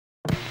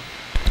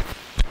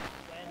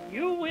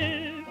You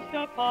wish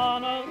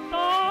upon a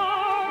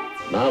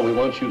star. Now we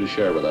want you to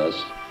share with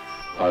us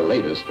our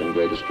latest and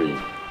greatest dream.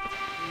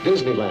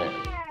 Disneyland.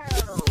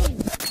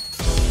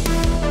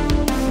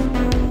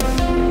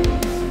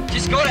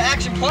 Just go to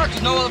Action Park.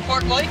 There's no other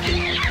park like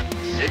it.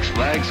 Six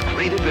Flags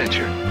Great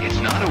Adventure.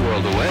 It's not a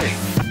world away.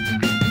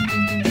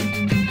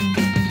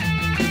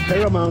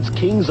 Paramount's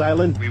Kings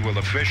Island. We will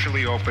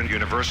officially open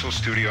Universal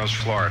Studios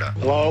Florida.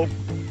 Hello,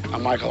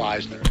 I'm Michael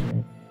Eisner.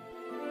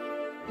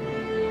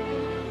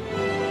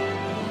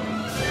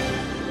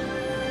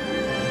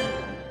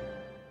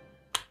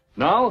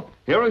 Now,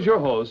 here is your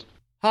host.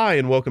 Hi,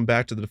 and welcome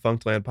back to the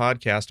Defunctland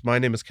podcast. My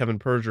name is Kevin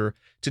Perger.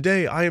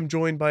 Today, I am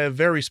joined by a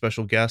very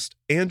special guest,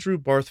 Andrew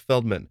Barth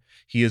Feldman.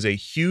 He is a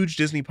huge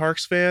Disney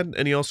Parks fan,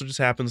 and he also just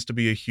happens to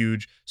be a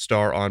huge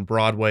star on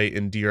Broadway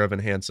in Dear Evan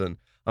Hansen.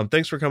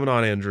 Thanks for coming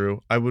on, Andrew.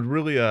 I would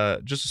really,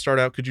 just to start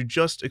out, could you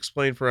just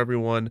explain for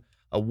everyone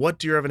what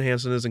Dear Evan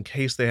Hansen is in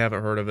case they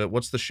haven't heard of it?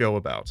 What's the show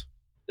about?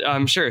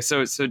 Sure.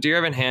 So Dear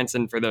Evan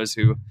Hansen, for those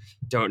who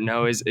don't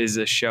know, is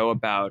a show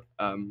about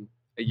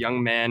a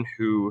young man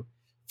who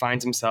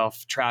finds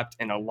himself trapped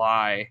in a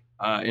lie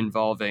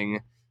involving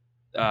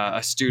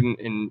a student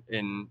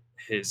in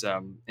his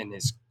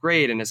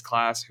grade, in his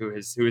class, who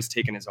has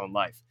taken his own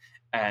life.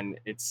 And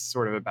it's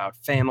sort of about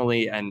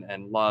family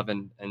and love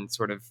and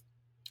sort of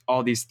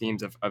all these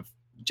themes of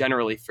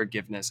generally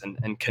forgiveness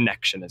and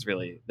connection is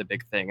really the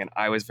big thing. And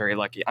I was very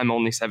lucky. I'm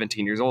only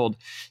 17 years old,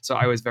 so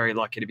I was very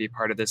lucky to be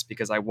part of this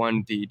because I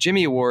won the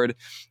Jimmy Award,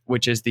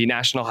 which is the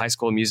National High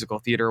School Musical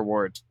Theater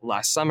Award,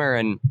 last summer.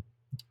 And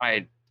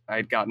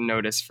I'd gotten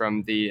notice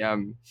from the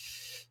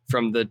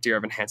Dear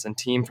Evan Hansen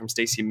team, from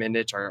Stacey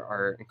Mindich,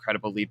 our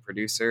incredible lead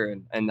producer,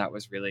 and that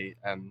was really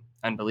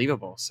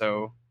unbelievable.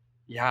 So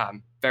yeah,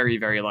 I'm very,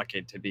 very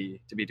lucky to be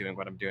doing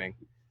what I'm doing.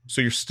 So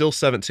you're still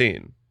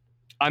 17?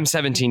 I'm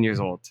 17 years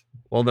old.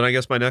 Well, then I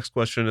guess my next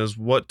question is,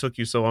 what took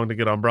you so long to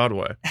get on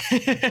Broadway?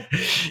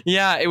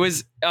 Yeah, it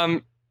was.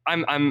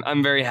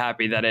 I'm very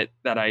happy that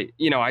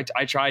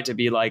I tried to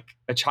be like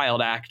a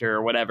child actor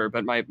or whatever,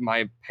 but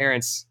my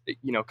parents,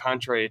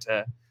 contrary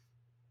to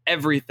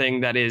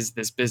everything that is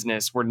this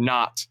business, were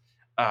not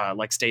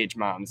like stage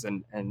moms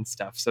and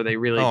stuff. So they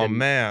really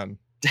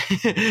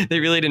they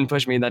really didn't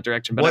push me in that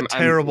direction. But what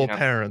terrible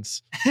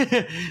parents.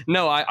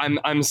 No,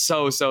 I'm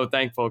so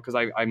thankful because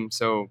I'm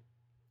so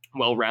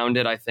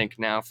well-rounded, I think,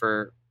 now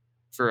for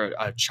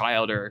a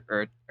child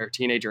or a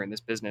teenager in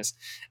this business.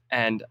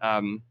 And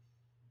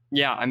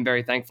yeah, I'm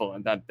very thankful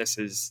that this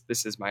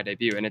is my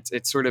debut, and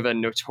it's sort of a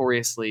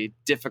notoriously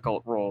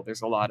difficult role.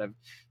 There's a lot of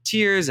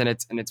tears, and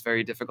it's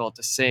very difficult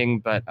to sing,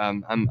 but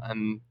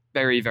I'm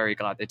very, very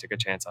glad they took a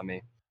chance on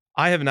me.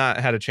 I have not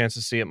had a chance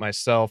to see it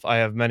myself. I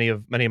have many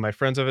of my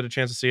friends have had a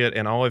chance to see it,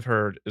 and all I've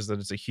heard is that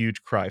it's a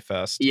huge cry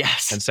fest.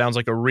 Yes, and sounds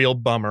like a real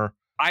bummer.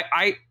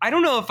 I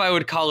don't know if I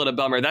would call it a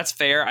bummer. That's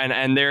fair,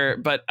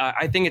 but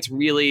I think it's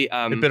really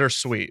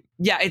bittersweet.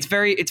 Yeah, it's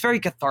very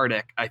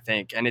cathartic, I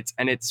think, and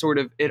it's sort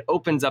of, it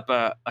opens up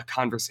a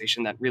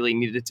conversation that really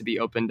needed to be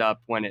opened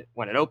up when it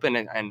opened,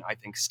 and I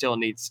think still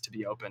needs to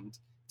be opened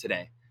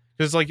today.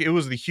 Because like it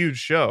was the huge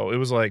show. It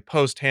was like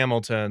post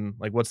Hamilton,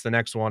 like what's the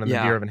next one? And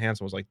then Dear Evan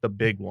Hansen was like the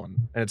big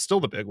one, and it's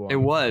still the big one. It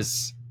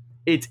was.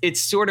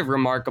 It's sort of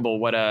remarkable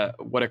what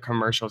a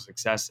commercial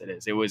success it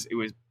is. It was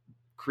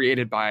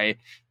created by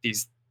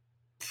these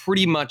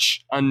pretty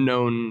much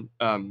unknown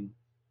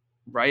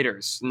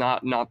writers,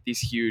 not these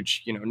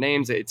huge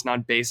names. It's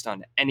not based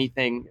on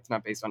anything. It's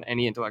not based on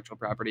any intellectual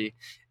property.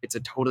 It's a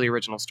totally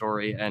original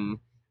story, and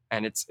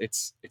it's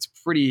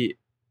pretty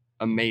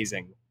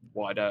amazing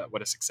what a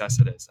success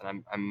it is.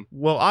 And I'm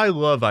well, I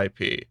love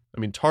IP. I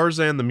mean,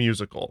 Tarzan the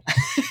musical.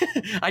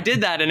 I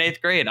did that in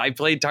 8th grade. I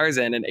played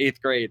Tarzan in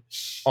 8th grade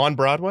on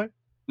Broadway.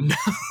 No.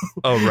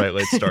 Oh right,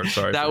 late start.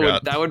 Sorry,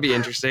 that would be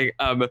interesting.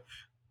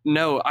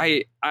 No,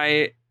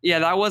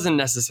 that wasn't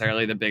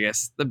necessarily the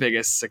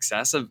biggest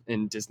success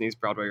in Disney's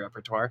Broadway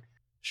repertoire.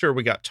 Sure,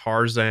 we got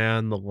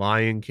Tarzan, The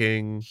Lion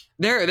King.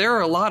 There are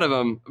a lot of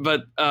them,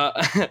 but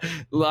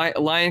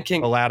Lion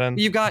King, Aladdin,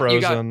 you got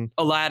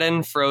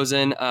Aladdin,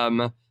 Frozen,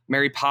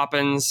 Mary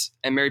Poppins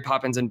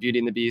and Beauty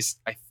and the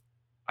Beast.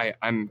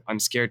 I'm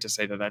scared to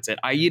say that that's it.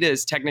 Aida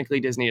is technically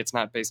Disney. It's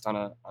not based on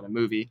a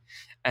movie,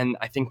 and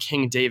I think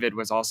King David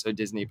was also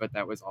Disney, but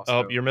that was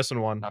also you're missing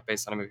one. Not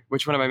based on a movie.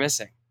 Which one am I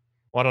missing?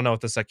 Well, I don't know if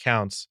this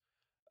counts.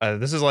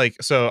 This is like,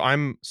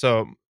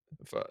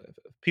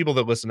 people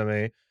that listen to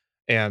me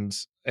and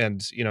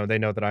they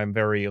know that I'm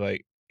very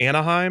like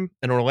Anaheim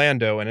and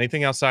Orlando, and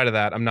anything outside of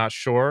that I'm not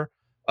sure,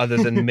 other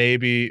than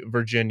maybe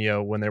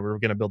Virginia when they were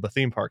going to build the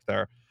theme park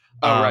there.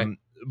 Right.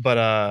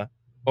 But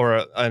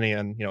or any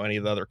of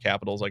the other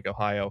capitals like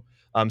Ohio.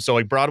 So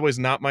like Broadway's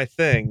not my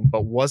thing,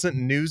 but wasn't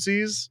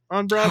Newsies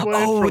on Broadway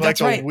for like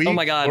a week? Oh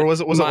my God. Or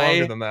was it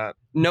longer than that?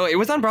 No, it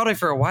was on Broadway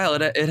for a while.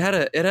 It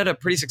had a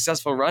pretty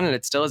successful run, and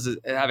it still is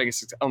having a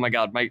success. Oh my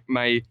God.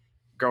 My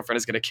girlfriend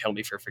is going to kill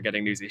me for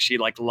forgetting Newsies. She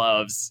like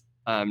loves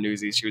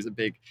Newsies. She was a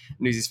big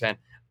Newsies fan.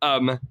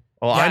 Well,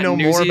 yeah, I know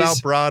Newsies, more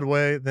about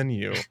Broadway than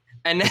you.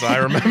 And I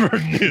remember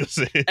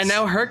Newsies. And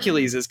now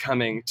Hercules is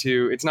coming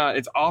to. It's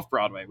off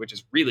Broadway, which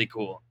is really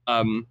cool.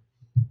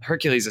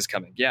 Hercules is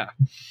coming. Yeah.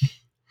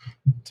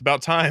 It's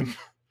about time.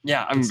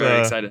 Yeah, I'm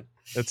very excited.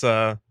 It's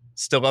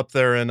still up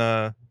there in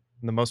the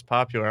most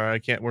popular.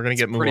 We're gonna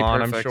get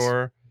Mulan, I'm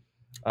sure.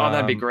 Oh,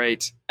 that'd be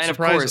great. And of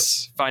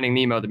course, Finding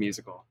Nemo the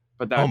musical.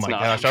 But that's oh my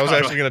not gosh, I was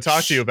actually going to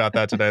talk to you about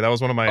that today. That was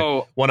one of my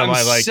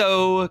I'm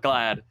so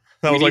glad.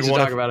 That was like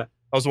talk about it.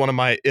 That was one of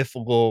my if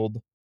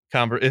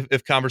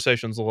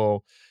conversations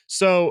lull.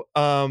 So,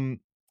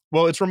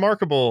 well, it's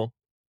remarkable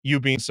you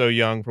being so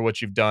young for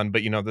what you've done,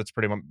 but that's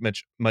pretty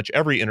much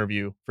every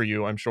interview for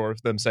you, I'm sure,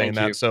 them saying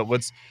that. So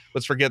let's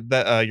forget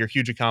that your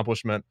huge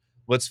accomplishment.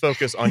 Let's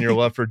focus on your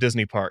love for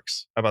Disney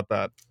parks. How about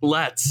that?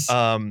 Let's.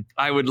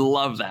 I would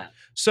love that.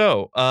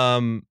 So,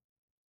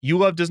 you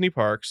love Disney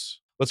parks.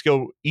 Let's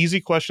go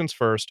easy questions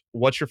first.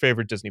 What's your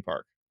favorite Disney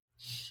park?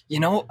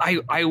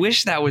 I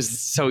wish that was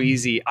so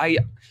easy. I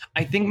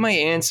think my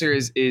answer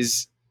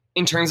is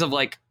in terms of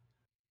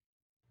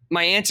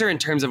my answer in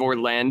terms of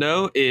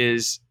Orlando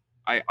is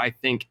I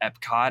think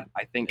Epcot.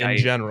 I think in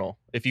general,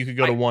 if you could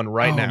go to one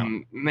right now.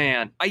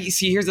 Man,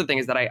 here's the thing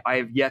is that I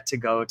have yet to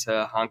go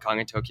to Hong Kong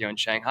and Tokyo and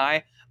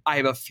Shanghai. I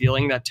have a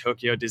feeling that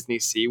Tokyo Disney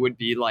Sea would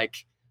be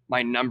like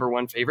my number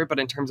one favorite. But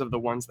in terms of the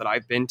ones that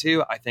I've been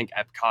to, I think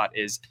Epcot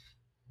is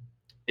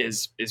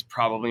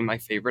probably my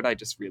favorite. I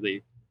just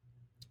really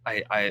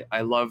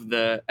I love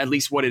at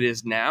least what it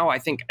is now. I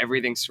think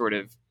everything's sort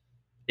of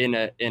in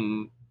a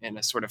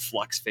sort of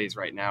flux phase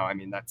right now. I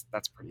mean,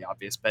 that's pretty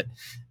obvious, but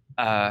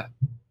I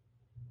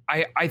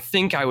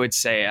think I would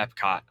say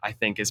Epcot, I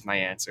think, is my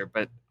answer,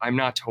 but I'm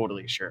not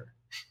totally sure.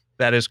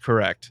 That is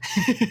correct.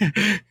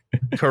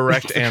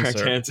 Correct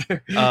answer.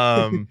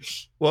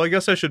 Well, I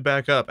guess I should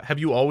back up. Have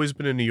you always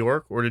been in New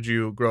York, or did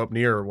you grow up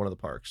near one of the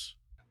parks?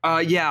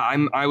 Yeah,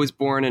 I was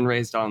born and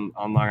raised on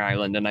Long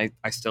Island, and I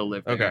still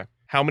live there. Okay.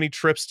 How many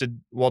trips to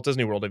Walt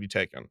Disney World have you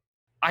taken?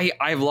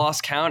 I've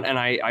lost count, and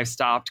I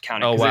stopped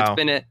counting. Oh, wow.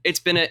 It's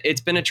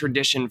been a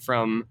tradition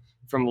from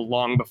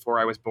long before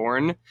I was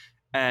born.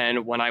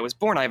 And when I was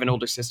born, I have an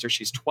older sister.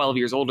 She's 12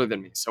 years older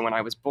than me. So when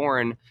I was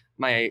born,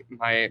 my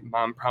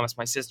mom promised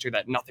my sister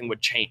that nothing would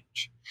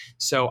change.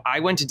 So I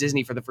went to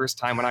Disney for the first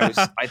time when I was,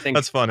 I think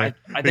that's funny.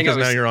 I think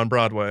now you're on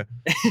Broadway.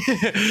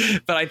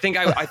 But I think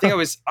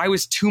I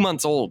was 2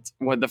 months old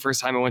when the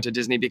first time I went to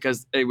Disney,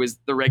 because it was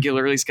the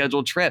regularly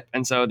scheduled trip.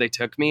 And so they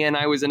took me, and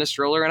I was in a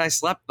stroller, and I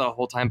slept the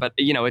whole time. But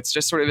it's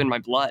just sort of in my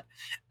blood.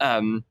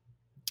 And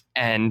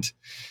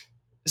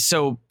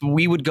so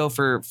we would go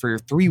for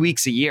 3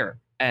 weeks a year.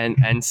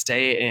 And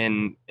stay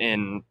in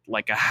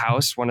like a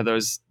house, one of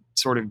those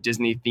sort of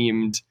Disney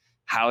themed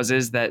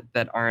houses that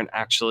aren't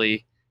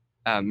actually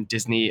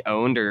Disney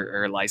owned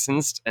or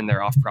licensed, and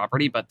they're off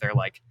property, but they're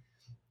like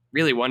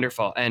really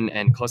wonderful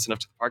and close enough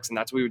to the parks. And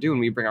that's what we would do.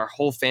 And we'd bring our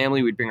whole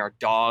family, we'd bring our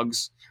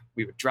dogs,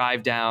 we would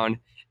drive down.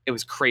 It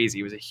was crazy.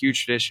 It was a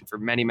huge tradition for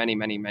many, many,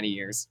 many, many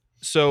years.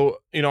 So,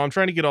 I'm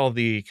trying to get all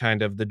the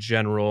kind of the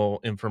general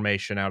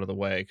information out of the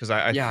way, because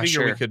I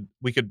figure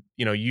we could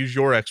use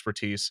your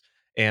expertise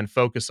and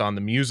focus on the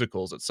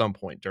musicals at some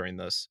point during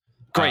this.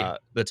 Great.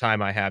 The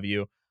time I have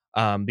you,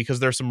 because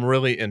there's some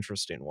really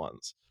interesting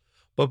ones.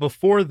 But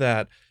before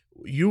that,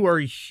 you are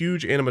a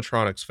huge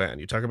animatronics fan.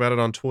 You talk about it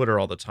on Twitter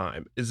all the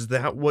time. Is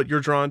that what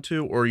you're drawn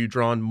to, or are you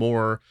drawn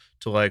more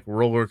to like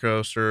roller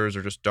coasters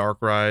or just dark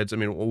rides? I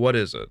mean, what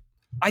is it?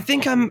 I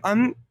think I'm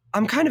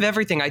kind of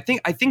everything. I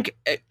think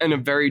in a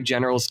very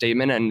general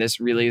statement, and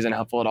this really isn't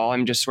helpful at all,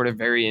 I'm just sort of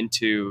very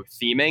into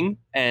theming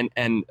and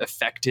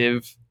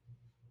effective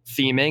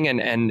theming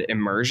and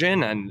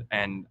immersion,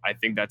 and I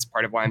think that's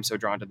part of why I'm so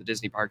drawn to the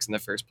Disney parks in the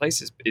first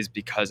place is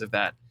because of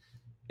that.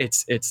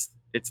 It's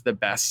the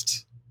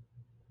best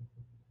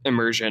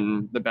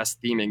immersion, the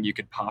best theming you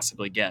could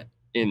possibly get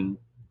in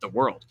the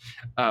world.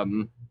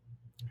 Animatronics,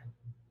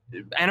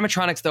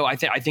 though, I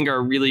think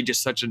are really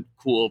just such a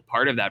cool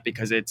part of that,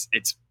 because it's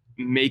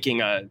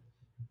making a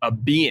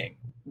being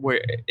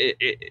where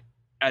it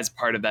as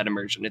part of that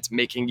immersion. It's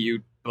making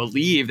you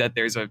believe that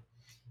there's a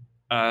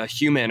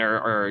human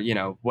or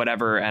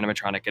whatever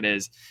animatronic it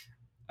is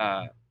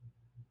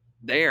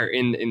there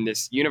in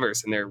this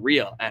universe, and they're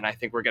real. And I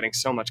think we're getting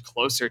so much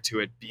closer to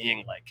it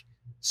being like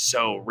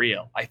so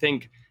real. I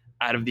think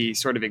out of the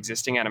sort of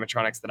existing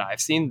animatronics that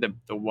I've seen, the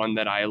one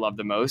that I love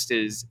the most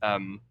is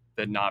the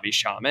Na'vi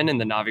Shaman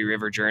and the Na'vi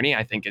River Journey.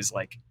 I think is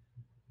like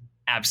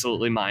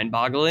absolutely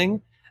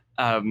mind-boggling.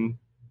 But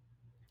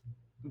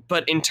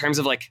in terms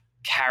of like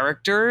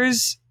character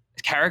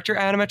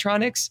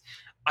animatronics,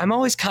 I'm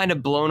always kind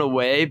of blown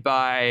away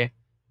by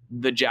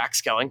the Jack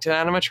Skellington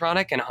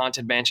animatronic and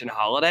Haunted Mansion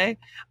Holiday.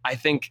 I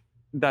think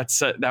that's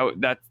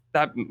that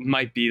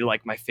might be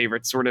like my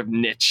favorite sort of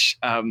niche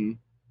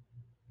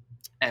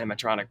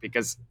animatronic,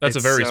 because that's a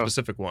very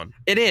specific one.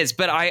 It is,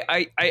 but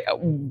I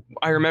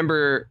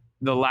remember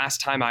the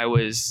last time I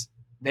was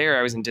there,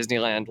 I was in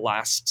Disneyland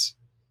last,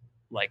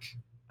 like,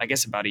 I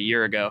guess about a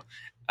year ago,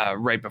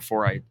 right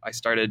before I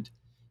started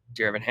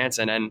Dear Evan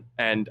Hansen,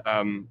 and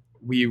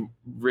we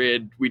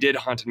did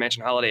Haunted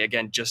Mansion Holiday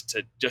again just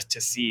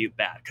to see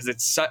that, because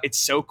it's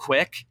so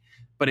quick,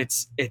 but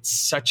it's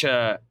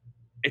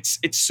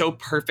so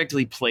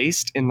perfectly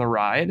placed in the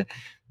ride,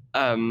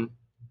 and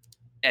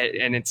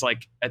it's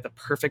like at the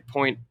perfect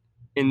point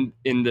in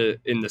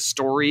the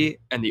story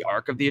and the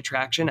arc of the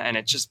attraction, and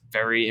it's just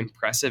very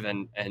impressive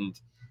and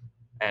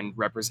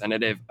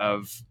representative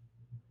of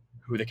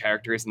who the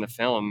character is in the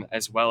film,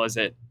 as well as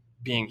it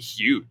being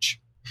huge.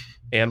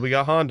 And we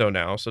got Hondo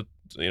now, so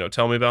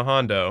tell me about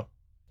Hondo.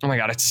 Oh my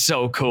god, it's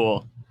so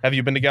cool. Have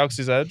you been to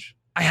Galaxy's Edge?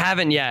 I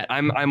haven't yet.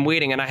 I'm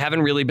waiting, and I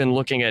haven't really been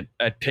looking at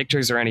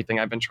pictures or anything.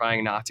 I've been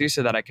trying not to,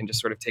 so that I can just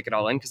sort of take it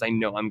all in, because I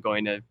know I'm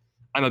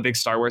a big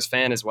Star Wars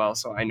fan as well,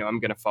 so I know I'm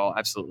going to fall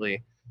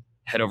absolutely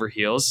head over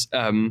heels.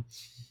 I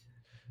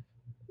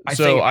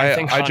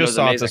just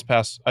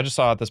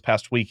saw it this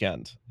past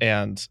weekend,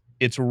 and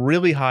it's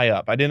really high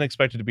up. I didn't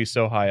expect it to be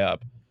so high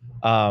up.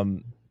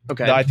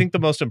 Okay. I think the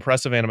most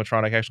impressive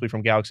animatronic actually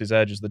from Galaxy's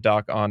Edge is the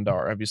Doc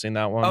Ondar. Have you seen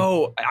that one?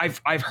 Oh,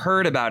 I've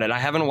heard about it. I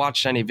haven't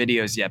watched any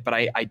videos yet, but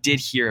I did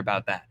hear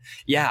about that.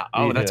 Yeah.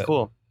 Oh, that's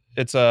cool.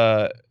 It's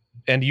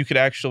and you could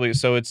actually,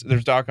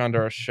 there's Doc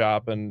Ondar's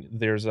shop, and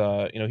there's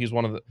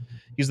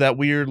he's that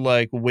weird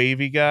like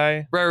wavy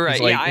guy. Right.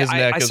 Like,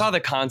 I saw the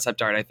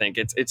concept art. I think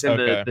it's in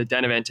the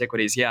Den of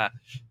Antiquities. Yeah.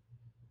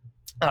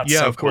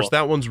 Of course,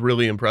 that one's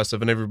really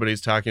impressive, and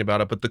everybody's talking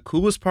about it. But the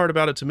coolest part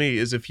about it to me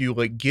is if you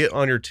like get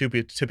on your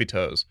tippy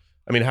toes.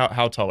 I mean,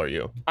 how tall are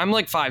you? I'm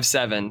like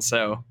 5'7",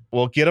 so.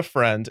 Well, get a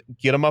friend,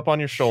 get him up on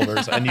your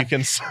shoulders, and you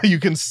can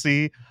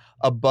see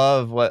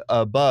above,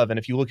 and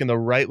if you look in the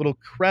right little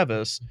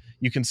crevice,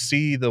 you can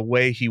see the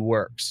way he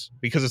works,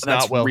 because it's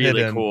not well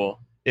really hidden. Cool.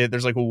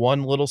 There's like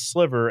one little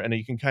sliver, and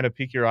you can kind of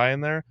peek your eye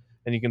in there,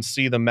 and you can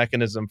see the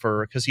mechanism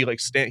because he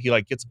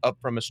gets up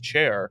from his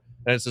chair,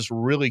 and it's this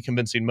really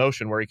convincing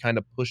motion where he kind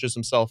of pushes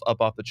himself up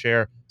off the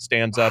chair,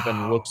 stands up,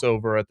 and looks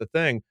over at the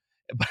thing.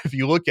 But if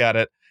you look at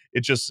it,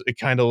 it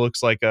kind of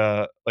looks like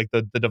the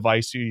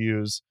device you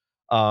use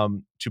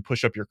to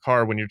push up your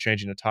car when you're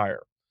changing a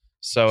tire.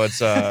 So it's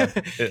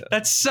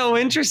that's so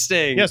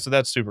interesting. Yeah, so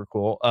that's super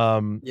cool.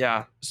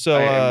 Yeah. So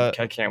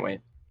I can't wait.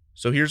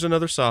 So here's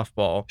another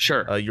softball.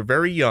 Sure. You're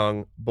very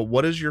young, but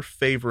what is your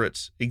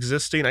favorite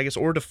existing, I guess,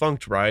 or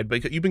defunct ride?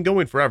 But you've been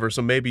going forever,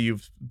 so maybe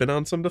you've been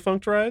on some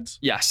defunct rides?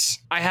 Yes,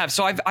 I have.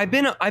 So I've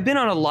been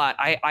on a lot.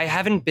 I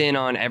haven't been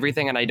on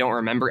everything, and I don't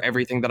remember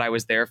everything that I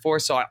was there for.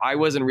 So I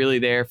wasn't really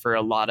there for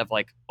a lot of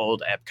like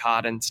old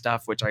Epcot and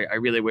stuff, which I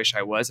really wish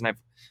I was. And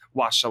I've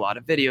watched a lot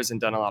of videos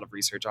and done a lot of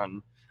research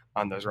on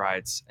those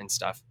rides and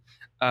stuff.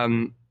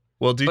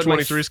 Well,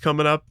 D23 is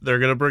coming up. They're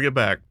going to bring it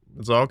back.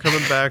 It's all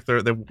coming back.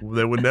 They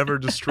would never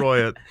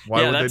destroy it.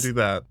 Why would they do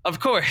that? Of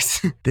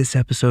course. This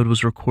episode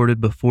was recorded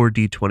before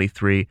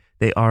D23.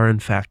 They are, in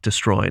fact,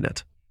 destroying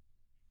it.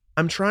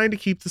 I'm trying to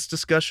keep this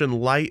discussion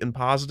light and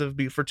positive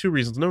for two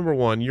reasons. Number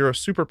one, you're a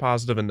super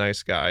positive and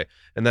nice guy,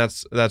 and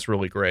that's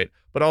really great.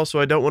 But also,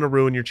 I don't want to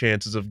ruin your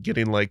chances of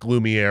getting like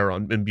Lumiere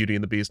in Beauty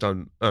and the Beast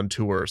on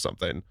tour or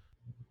something.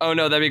 Oh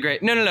no, that'd be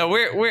great. No.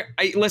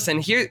 Listen,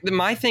 here,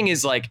 my thing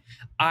is like,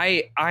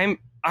 I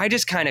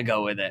just kind of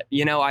go with it.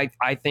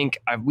 I think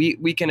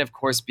we can of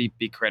course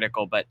be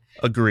critical, but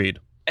agreed.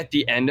 At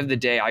the end of the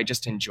day, I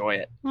just enjoy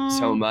it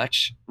so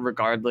much,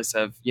 regardless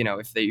of,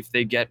 if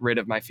they get rid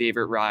of my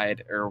favorite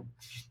ride or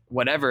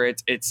whatever,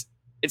 it's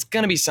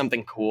going to be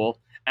something cool.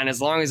 And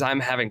as long as I'm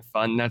having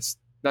fun, that's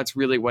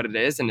really what it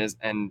is. And as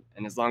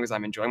long as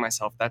I'm enjoying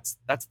myself, that's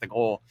the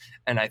goal.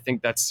 And I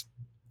think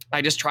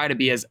I just try to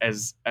be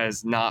as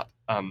not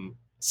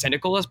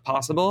cynical as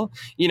possible.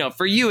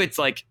 For you, it's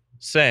like,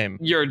 same.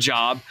 Your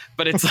job,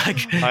 but it's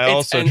like I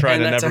also try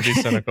to never be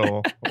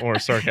cynical or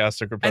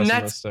sarcastic or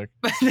pessimistic.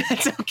 But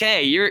that's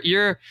okay.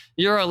 You're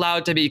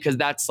allowed to be, because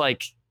that's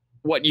like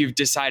what you've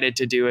decided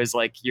to do is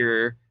like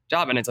your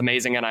job, and it's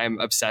amazing, and I'm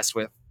obsessed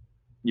with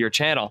your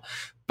channel.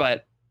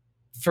 But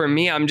for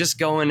me, I'm just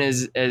going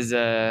as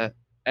a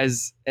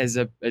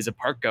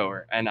park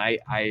goer, and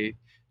I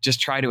just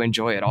try to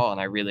enjoy it all,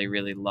 and I really,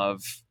 really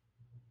love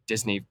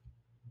Disney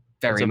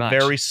very much.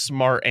 It's a very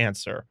smart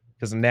answer.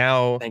 Because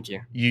now thank you.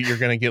 You're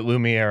going to get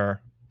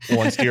Lumiere.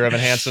 Once Dear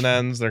Evan Hansen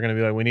ends, they're going to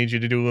be like, we need you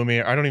to do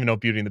Lumiere. I don't even know if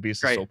Beauty and the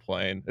Beast is still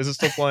playing. Is it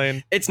still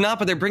playing? It's not,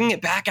 but they're bringing it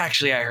back,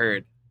 actually, I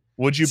heard.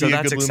 Would you be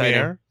a good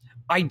Lumiere?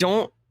 I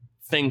don't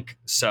think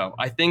so.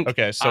 I think...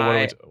 Okay, so what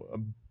are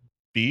we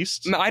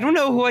Beast? I don't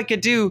know who I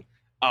could do.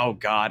 Oh,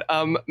 God.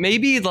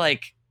 Maybe,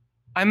 like,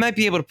 I might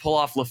be able to pull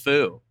off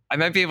LeFou. I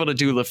might be able to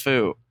do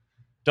LeFou.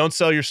 Don't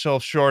sell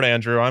yourself short,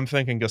 Andrew. I'm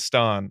thinking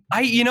Gaston.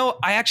 I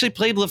actually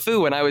played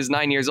LeFou when I was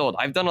 9 years old.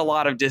 I've done a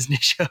lot of Disney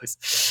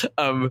shows.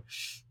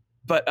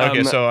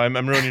 Okay, so I'm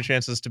ruining your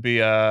chances to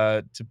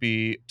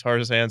be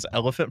Tarzan's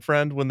elephant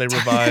friend when they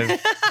revive.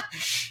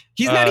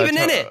 He's not even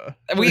in it.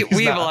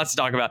 We have a lot to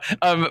talk about.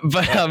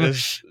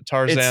 Is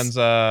Tarzan's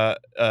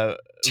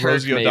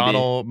Rosie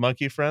O'Donnell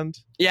monkey friend?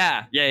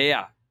 Yeah.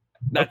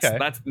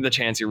 That's the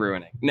chance you're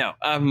ruining. No,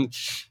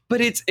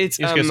 but it's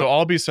okay, so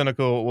I'll be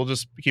cynical. We'll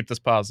just keep this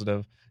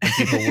positive, and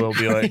people will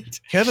be like,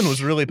 Kevin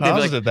was really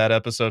positive that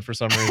episode for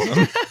some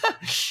reason.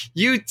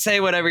 You say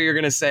whatever you're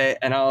gonna say,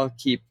 and I'll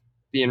keep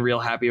being real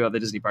happy about the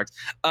Disney parks.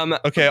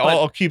 Okay,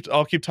 I'll keep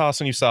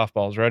tossing you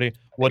softballs. Ready?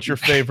 What's your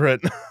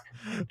favorite?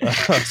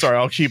 Sorry,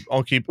 I'll keep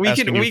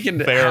asking you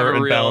fair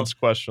and balanced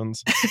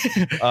questions.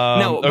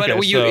 No, but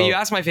okay, you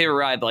asked my favorite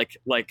ride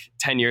like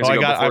 10 years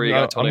ago before you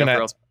got totally off the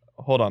rails.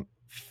 Hold on.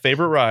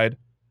 Favorite ride.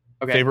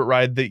 Okay. Favorite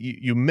ride that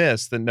you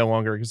missed that no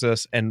longer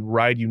exists, and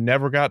ride you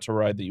never got to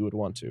ride that you would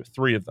want to.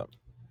 3 of them.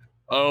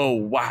 Oh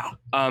wow.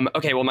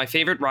 Okay. Well, my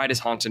favorite ride is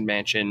Haunted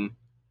Mansion.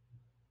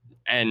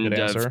 End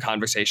of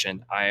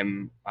conversation.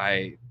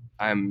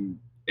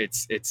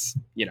 It's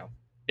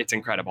it's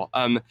incredible.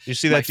 You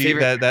see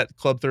that that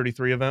Club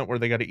 33 event where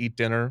they got to eat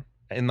dinner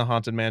in the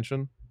Haunted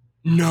Mansion?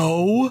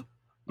 No.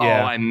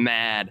 Yeah. Oh, I'm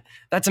mad.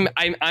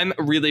 I'm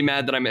really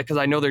mad that because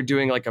I know they're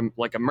doing like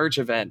a merch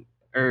event,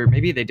 or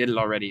maybe they did it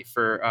already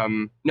for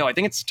no, I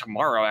think it's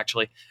tomorrow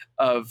actually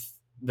of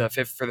the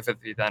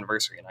 50th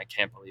anniversary, and I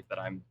can't believe that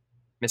I'm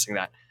missing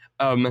that.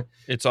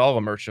 It's all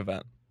a merch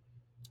event.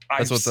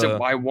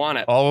 I want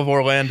it. All of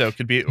Orlando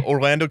could be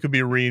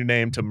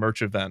renamed to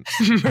Merch Event.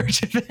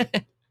 Merch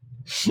Event.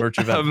 Merch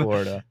Event,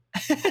 Florida.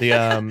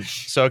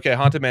 So okay,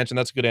 Haunted Mansion.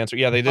 That's a good answer.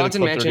 Yeah, they did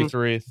Haunted a Club Mansion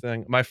 33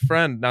 thing. My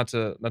friend, not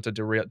to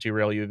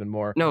derail you even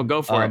more. No,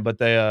 go for it.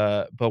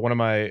 But one of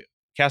my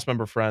cast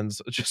member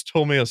friends just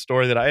told me a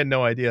story that I had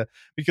no idea,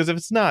 because if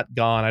it's not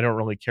gone, I don't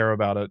really care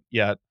about it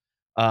yet.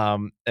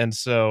 And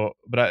so,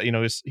 but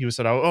he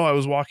said, oh, I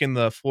was walking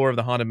the floor of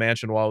the Haunted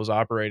Mansion while I was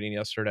operating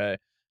yesterday.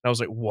 And I was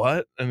like,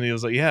 what? And he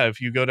was like, yeah, if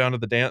you go down to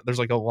the dance, there's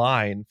like a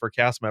line for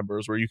cast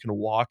members where you can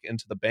walk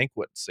into the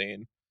banquet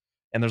scene.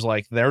 And there's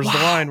the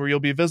line where you'll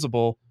be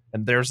visible.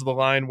 And there's the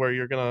line where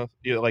you're going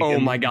to oh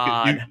my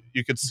God.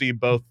 You could see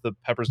both the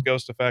Pepper's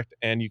Ghost effect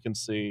and you can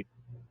see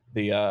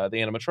the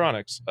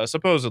animatronics,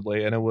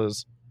 supposedly. And it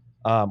was,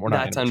 or not,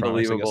 that's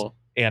unbelievable.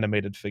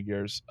 Animated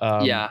figures.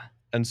 Yeah.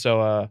 And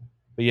so,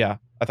 but yeah,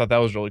 I thought that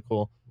was really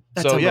cool.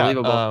 That's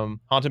unbelievable.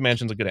 Haunted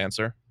Mansion's a good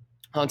answer.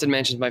 Haunted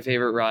Mansion's my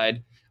favorite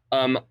ride.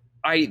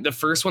 The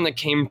first one that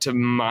came to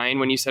mind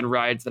when you said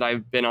rides that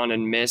I've been on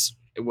and missed,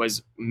 it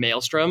was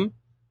Maelstrom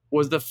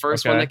was the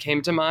first one that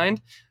came to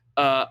mind.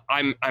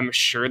 I'm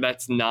sure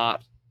that's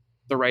not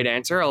the right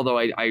answer, although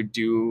I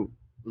do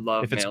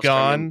love if it's Maelstrom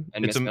gone,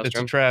 and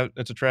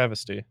it's a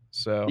travesty.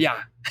 So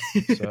yeah.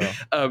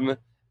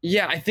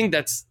 Yeah, I think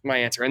that's my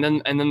answer. And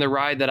then the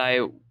ride that I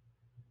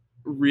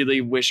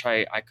really wish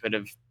I could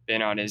have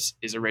been on is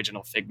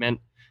original Figment.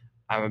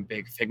 I'm a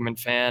big Figment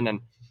fan, and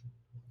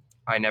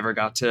I never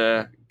got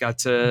to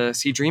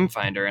see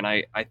Dreamfinder, and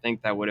I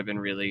think that would have been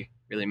really,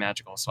 really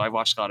magical. So I've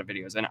watched a lot of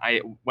videos, and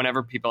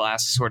whenever people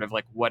ask sort of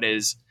like, what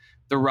is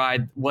the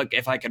ride, what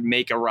if I could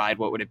make a ride,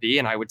 what would it be?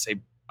 And I would say,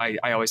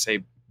 I always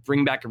say,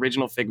 bring back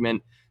original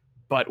Figment,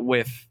 but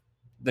with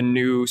the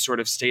new sort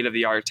of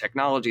state-of-the-art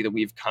technology that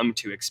we've come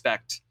to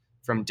expect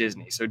from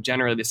Disney. So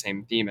generally the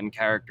same theme and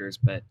characters,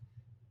 but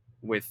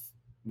with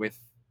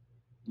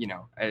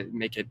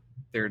make it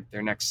their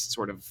next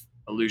sort of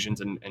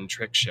illusions and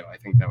trick show. I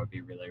think that would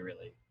be really,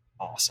 really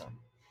awesome.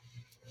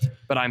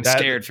 But I'm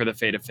scared for the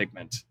fate of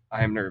Figment.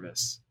 I am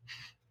nervous.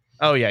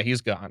 Oh yeah,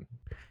 he's gone.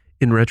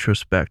 In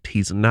retrospect,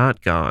 he's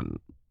not gone,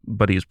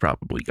 but he's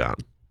probably gone.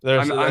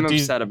 I'm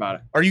upset about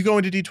it. Are you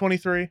going to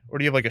D23, or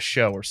do you have like a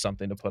show or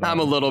something to put on? I'm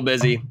a little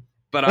busy,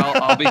 but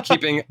I'll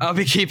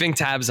be keeping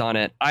tabs on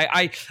it.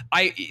 I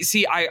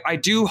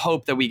do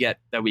hope that we get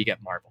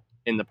Marvel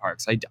in the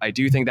parks. I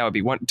do think that would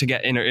be one to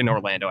get in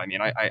Orlando. I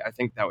mean, I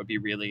think that would be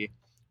really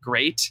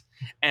great,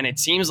 and it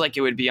seems like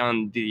it would be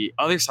on the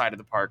other side of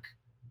the park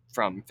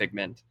from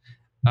Figment,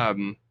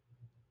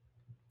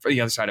 for the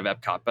other side of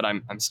Epcot. But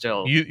I'm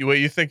still.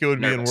 You think it would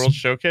nervous. be in World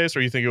Showcase,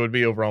 or you think it would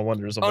be over on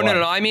Wonders of Life?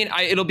 No. I mean,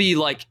 it'll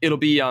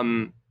be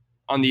on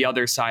the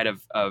other side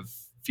of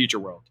Future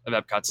World of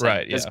Epcot,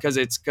 right? Yeah.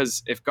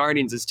 Because if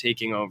Guardians is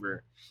taking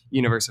over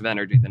Universe of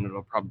Energy, then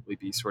it'll probably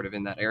be sort of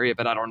in that area.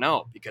 But I don't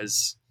know,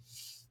 because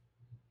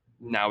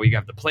now we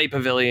have the Play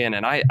Pavilion,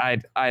 and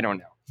I don't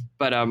know.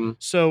 But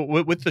so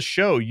with the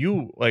show,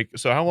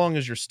 so how long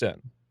is your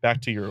stint?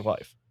 Back to your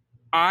life.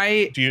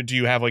 Do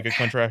you have like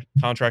a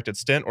contracted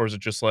stint, or is it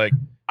just like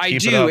I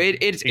keep do?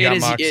 It is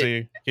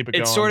Moxie, keep it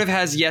going? It sort of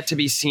has yet to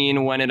be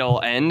seen when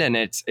it'll end, and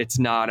it's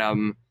not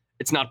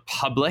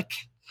public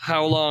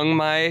how long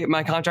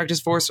my contract is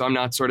for, so I'm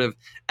not sort of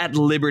at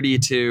liberty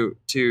to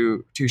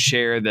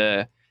share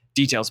the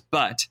details.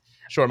 But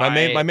sure, my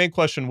main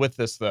question with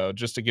this, though,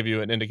 just to give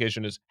you an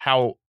indication, is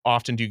how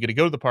often do you get to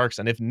go to the parks,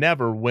 and if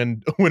never,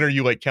 when are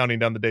you like counting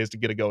down the days to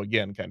get to go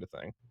again, kind of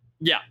thing?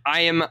 Yeah,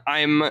 I'm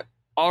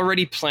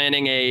already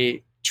planning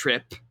a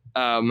trip,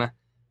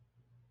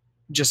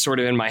 just sort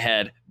of in my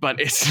head, but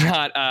it's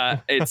not.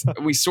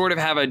 We sort of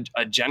have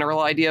a general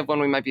idea of when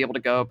we might be able to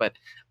go, but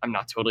I'm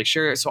not totally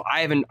sure. So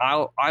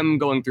I'm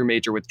going through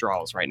major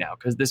withdrawals right now,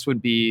 because this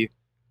would be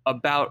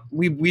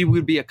we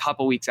would be a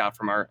couple weeks out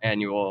from our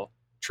annual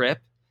trip.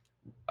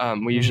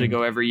 We usually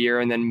go every year,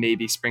 and then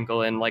maybe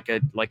sprinkle in like a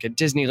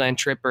Disneyland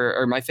trip,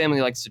 or my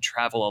family likes to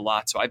travel a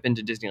lot. So I've been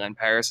to Disneyland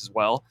Paris as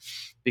well,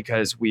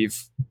 because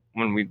we've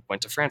when we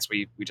went to France,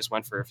 we just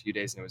went for a few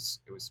days and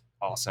it was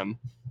awesome.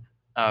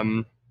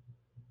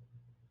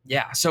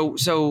 Yeah.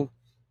 So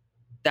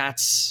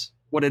that's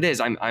what it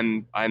is.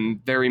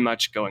 I'm very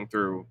much going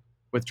through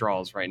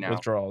withdrawals right now.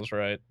 Withdrawals,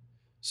 right?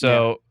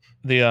 So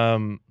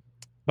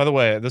by the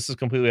way, this is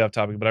completely off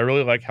topic, but I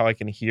really like how I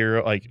can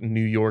hear like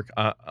New York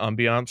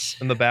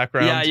ambiance in the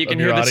background. Yeah, you can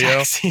of your hear the audio.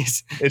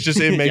 taxis. It just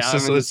it makes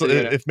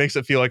it makes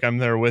it feel like I'm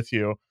there with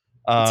you.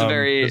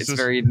 It's a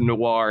very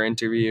noir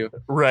interview.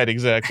 Right,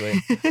 exactly.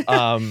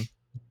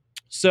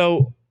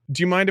 So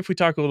do you mind if we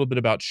talk a little bit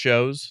about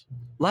shows?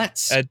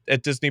 Let's.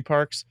 At Disney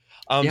parks.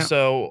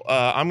 So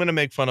I'm going to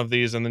make fun of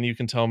these, and then you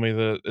can tell me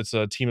that it's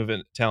a team of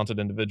talented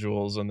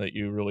individuals and that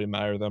you really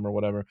admire them or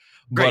whatever.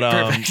 Great,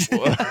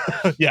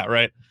 but yeah,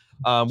 right.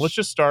 Let's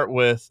just start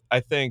with, I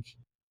think,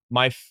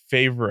 my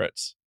favorite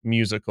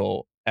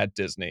musical at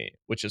Disney,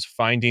 which is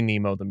Finding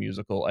Nemo the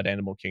musical at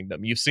Animal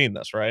Kingdom. You've seen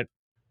this, right?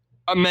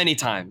 Many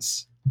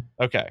times.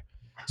 Okay.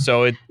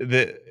 So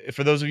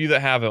for those of you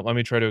that haven't, let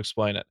me try to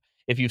explain it.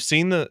 If you've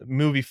seen the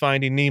movie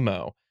Finding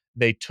Nemo,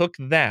 they took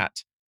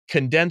that,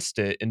 condensed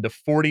it into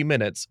 40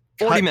 minutes,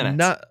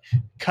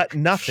 cut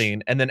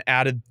nothing, and then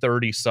added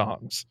 30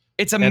 songs.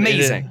 It's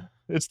amazing.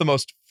 It's the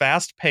most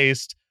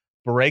fast-paced,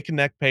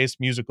 breakneck-paced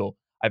musical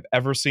I've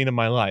ever seen in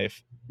my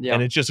life. Yeah.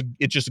 And it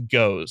just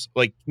goes.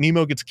 Like,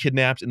 Nemo gets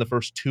kidnapped in the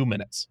first 2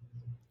 minutes.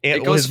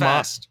 And it goes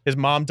fast. His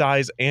mom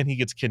dies and he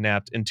gets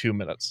kidnapped in 2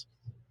 minutes.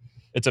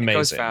 It's amazing. It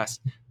goes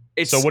fast.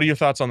 So what are your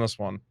thoughts on this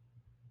one?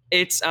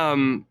 It's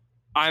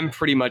I'm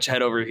pretty much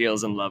head over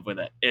heels in love with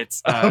it.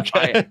 It's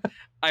okay.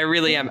 I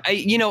really am.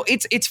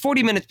 It's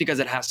 40 minutes because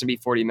it has to be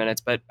 40 minutes,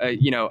 but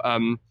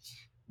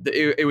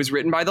it was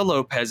written by the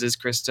Lopez's,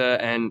 Krista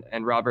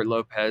and Robert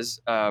Lopez,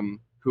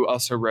 who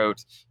also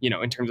wrote,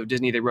 in terms of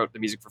Disney, they wrote the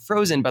music for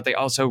Frozen, but they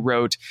also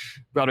wrote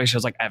Broadway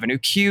shows like Avenue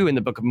Q and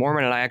The Book of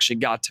Mormon. And I actually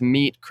got to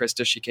meet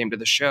Krista. She came to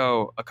the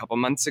show a couple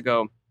months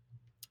ago,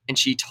 and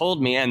she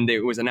told me, and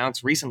it was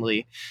announced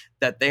recently,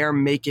 that they are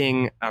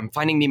making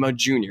Finding Nemo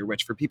Junior,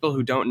 which for people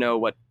who don't know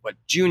what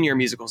junior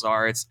musicals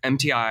are, it's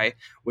MTI,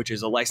 which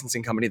is a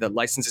licensing company that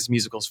licenses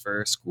musicals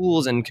for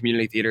schools and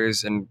community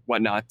theaters and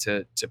whatnot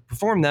to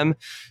perform them,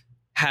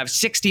 have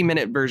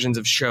 60-minute versions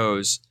of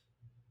shows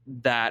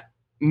that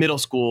middle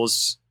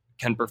schools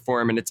can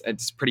perform, and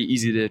it's pretty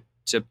easy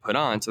to put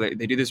on. So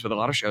they do this with a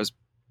lot of shows,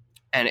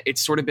 and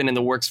it's sort of been in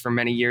the works for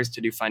many years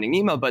to do Finding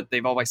Nemo, but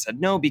they've always said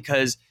no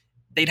because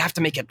they'd have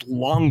to make it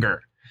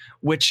longer,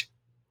 which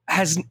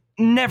has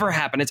never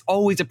happened. It's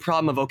always a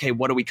problem of, okay,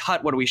 what do we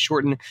cut? What do we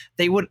shorten?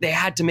 They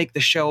had to make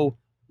the show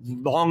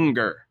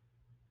longer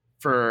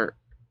for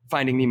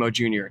Finding Nemo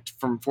Jr.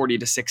 from 40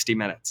 to 60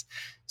 minutes.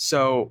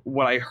 So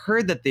what I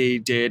heard that they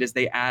did is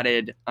they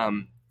added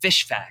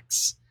fish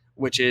facts,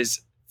 which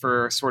is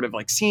for sort of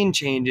like scene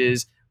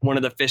changes. One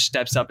of the fish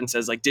steps up and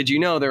says, like, did you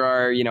know there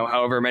are,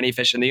 however many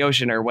fish in the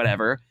ocean or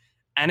whatever?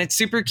 And it's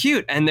super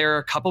cute. And there are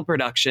a couple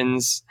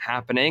productions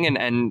happening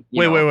and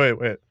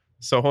wait.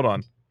 So hold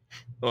on.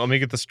 Let me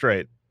get this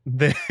straight.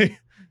 They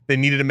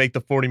needed to make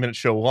the 40-minute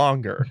show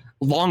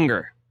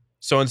longer.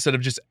 So instead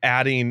of just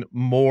adding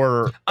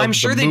more, I'm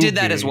sure they did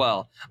that as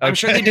well. I'm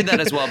sure they did that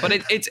as well. But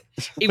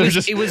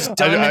it was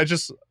done. I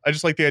just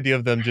like the idea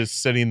of them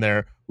just sitting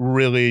there,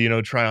 really,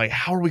 trying, like,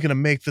 how are we going to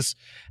make this?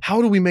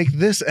 How do we make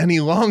this any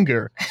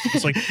longer?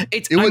 It's like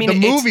the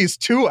movie's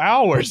 2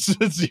 hours.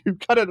 You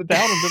cut it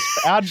down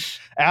and just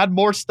add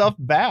more stuff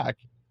back.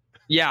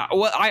 Yeah,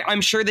 well, I'm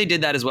sure they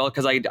did that as well,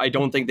 because I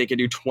don't think they could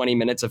do 20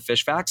 minutes of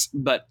fish facts,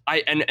 but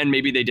and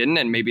maybe they didn't,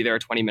 and maybe there are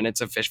 20 minutes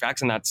of fish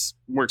facts, and that's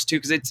works too,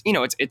 because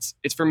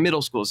it's for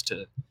middle schools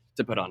to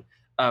put on.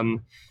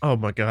 Oh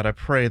my God, I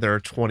pray there are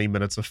 20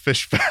 minutes of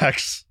fish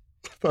facts.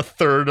 A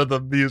third of the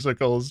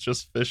musical is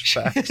just fish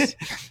facts.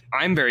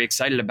 I'm very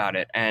excited about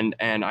it, and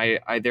I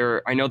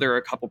know there are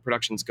a couple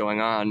productions going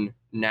on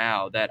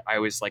now that I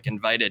was like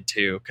invited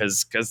to,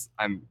 because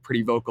I'm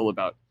pretty vocal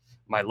about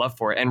my love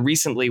for it. And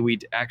recently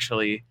we'd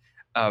actually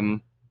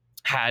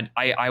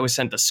I was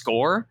sent the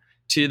score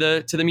to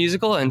the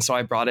musical, and so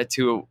I brought it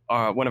to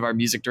one of our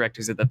music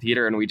directors at the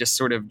theater, and we just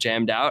sort of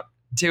jammed out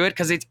to it,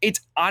 because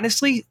it's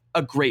honestly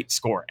a great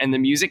score, and the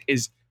music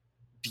is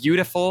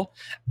beautiful,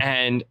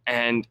 and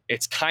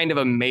it's kind of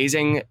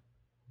amazing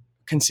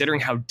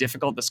considering how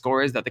difficult the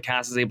score is, that the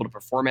cast is able to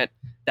perform it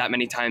that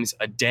many times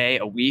a day,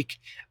 a week.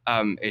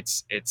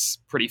 It's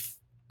pretty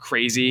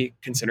crazy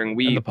considering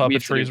and the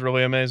puppetry is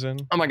really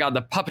amazing. Oh my God,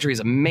 the puppetry is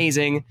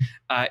amazing.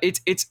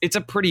 It's a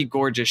pretty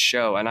gorgeous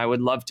show, and I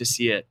would love to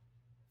see it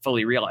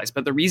fully realized.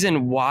 But the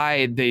reason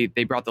why they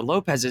brought the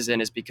Lopez's in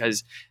is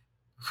because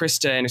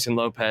Krista Anderson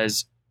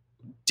Lopez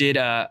did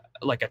a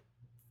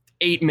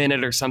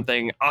 8-minute or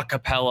something a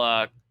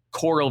cappella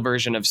choral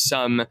version of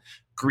some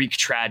Greek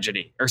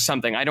tragedy or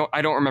something. I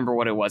don't remember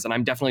what it was, and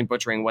I'm definitely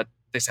butchering what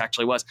this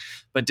actually was.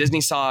 But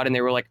Disney saw it and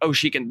they were like, oh,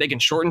 they can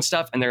shorten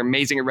stuff, and they're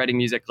amazing at writing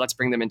music. Let's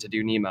bring them in to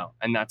do Nemo.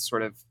 And that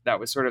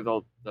was sort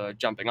of the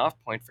jumping off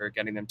point for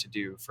getting them to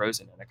do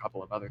Frozen and a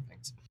couple of other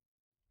things.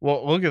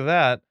 Well, look at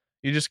that.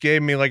 You just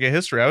gave me like a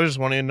history. I was just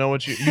wanting to know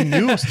what you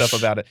knew stuff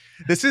about it.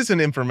 This is an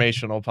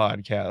informational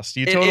podcast.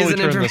 You totally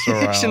turned this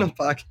around.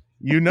 Podcast.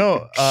 You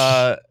know,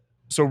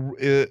 so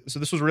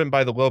this was written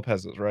by the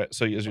Lopez's, right?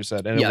 So as you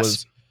said, and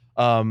Yes. it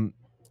was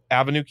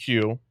Avenue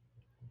Q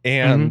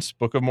and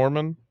Book of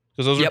Mormon,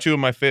 because those are two of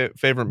my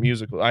favorite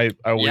musicals. I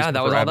always that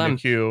was all Avenue them.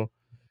 Q.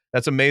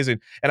 That's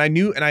amazing, and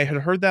I had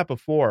heard that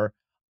before,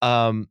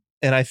 and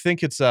I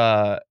think it's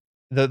the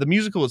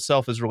musical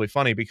itself is really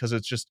funny because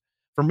it's just,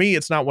 for me,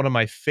 it's not one of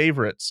my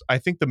favorites. I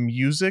think the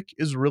music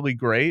is really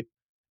great,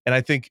 and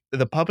I think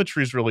the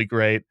puppetry is really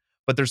great,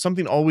 but there's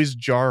something always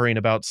jarring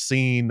about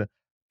seeing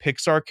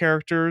Pixar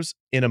characters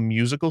in a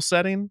musical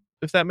setting,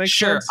 if that makes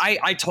sense. Sure,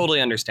 I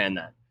totally understand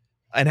that.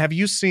 And have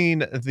you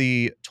seen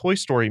the Toy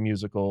Story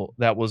musical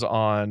that was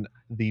on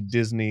the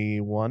Disney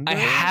one? I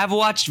have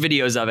watched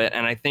videos of it,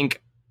 and I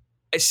think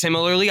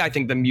similarly, I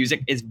think the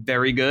music is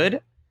very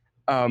good.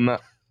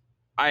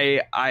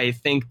 I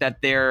think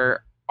that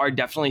there are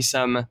definitely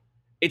some.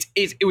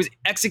 It was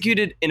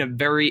executed in a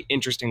very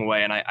interesting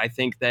way, and I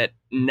think that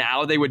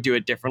now they would do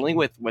it differently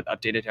with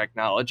updated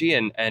technology,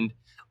 and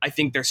I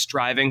think they're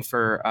striving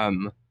for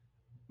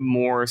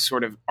more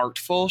sort of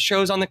artful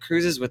shows on the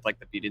cruises, with like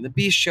the Beauty and the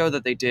Beast show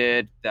that they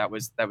did. That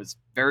was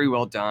very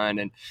well done,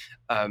 and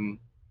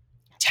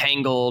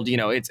Tangled. You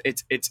know,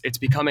 it's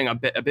becoming a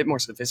bit more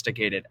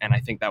sophisticated, and I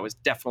think that was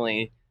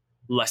definitely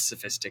less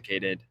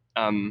sophisticated.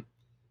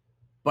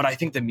 But I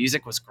think the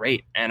music was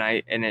great, and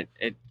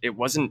it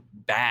wasn't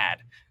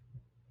bad.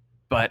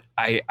 But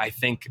I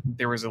think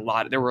there were a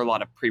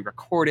lot of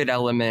pre-recorded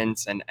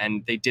elements,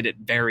 and they did it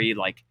very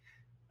like,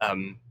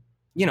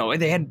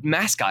 they had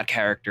mascot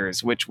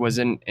characters, which was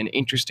an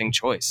interesting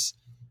choice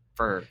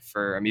for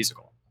a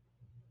musical.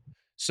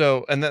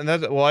 So, and then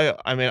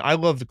I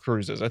love the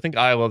cruises. I think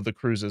I love the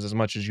cruises as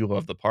much as you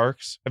love the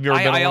parks. Have you ever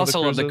been on also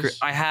the love cruises? the cruise.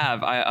 I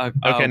have.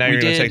 Okay, now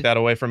you're gonna take that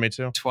away from me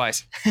too.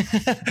 Twice.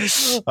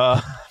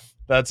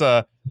 That's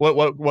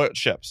what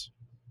ships?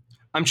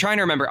 I'm trying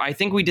to remember. I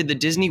think we did the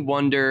Disney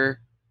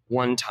Wonder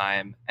one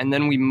time, and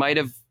then we might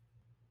have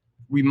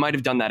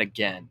done that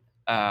again.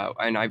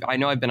 And I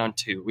know I've been on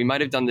two. We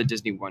might have done the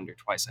Disney Wonder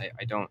twice.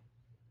 I don't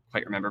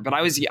quite remember, but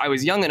I was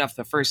young enough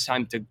the first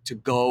time to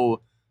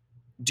go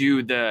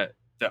do the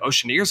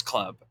Oceaneers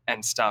Club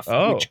and stuff,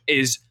 which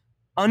is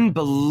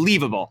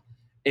unbelievable.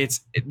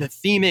 The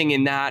theming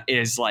in that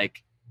is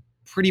like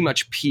pretty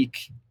much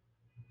peak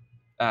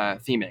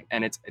theming,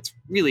 and it's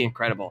really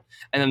incredible.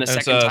 And then the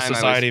second time,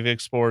 Society of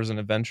Explorers and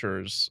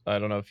Adventurers. I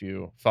don't know if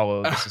you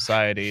follow the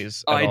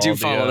societies. I do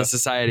follow the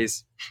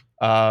societies.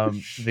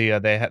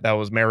 That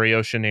was Mary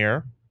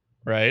Oceaneer,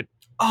 right?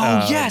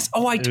 Oh yes.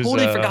 Oh, I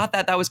totally forgot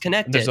that was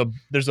connected.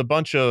 There's a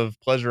bunch of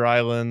Pleasure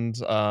Island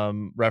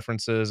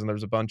references, and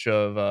there's a bunch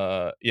of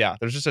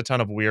there's just a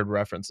ton of weird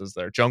references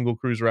there. Jungle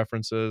Cruise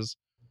references.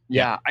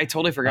 Yeah, I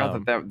totally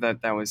forgot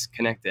that was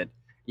connected.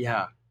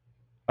 Yeah.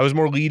 I was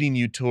more leading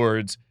you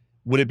towards,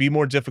 would it be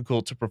more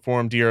difficult to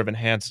perform Dear Evan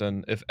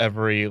Hansen if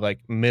every like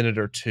minute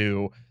or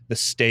two the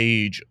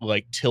stage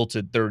like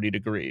tilted 30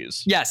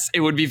 degrees? Yes, it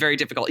would be very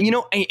difficult. You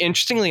know,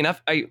 interestingly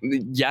enough,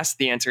 yes,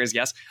 the answer is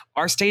yes.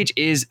 Our stage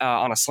is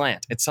on a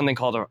slant. It's something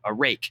called a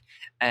rake,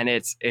 and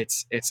it's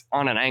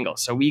on an angle.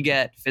 So we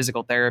get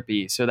physical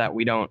therapy so that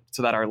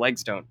our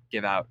legs don't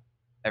give out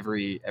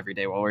every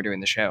day while we're doing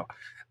the show.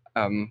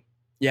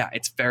 Yeah,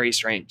 it's very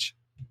strange.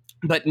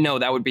 But no,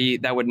 that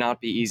would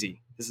not be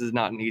easy. This is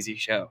not an easy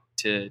show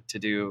to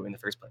do in the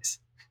first place.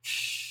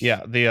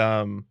 Yeah,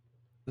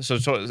 so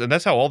and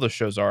that's how all the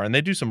shows are, and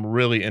they do some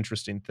really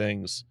interesting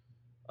things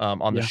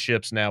on the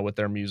ships now with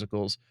their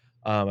musicals.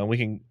 And we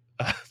can,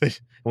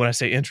 when I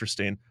say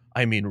interesting,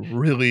 I mean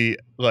really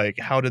like,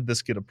 how did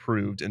this get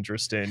approved?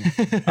 Interesting.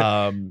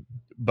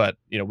 But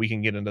we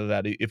can get into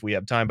that if we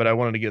have time. But I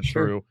wanted to get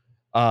through.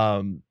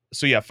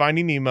 So yeah,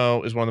 Finding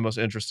Nemo is one of the most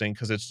interesting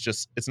because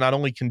it's not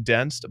only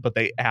condensed, but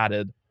they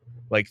added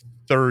like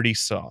 30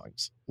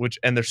 songs,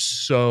 and there's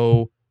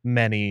so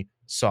many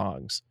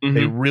songs.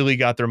 They really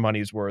got their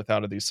money's worth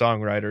out of these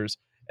songwriters,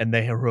 and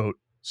they wrote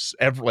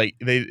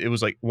it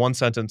was like one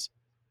sentence,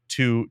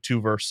 two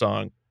verse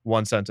song,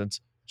 one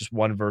sentence, just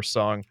one verse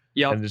song.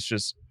 Yeah, and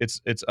it's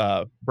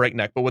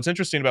breakneck. But what's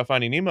interesting about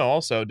Finding Nemo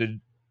also, did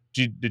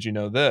you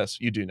know this?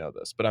 You do know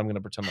this, but I'm going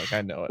to pretend like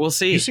I know it. We'll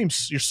see.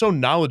 You're so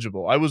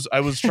knowledgeable. I was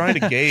trying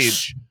to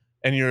gauge,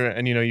 and you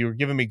were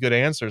giving me good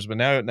answers, but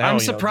now I'm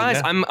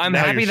surprised. I'm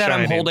happy that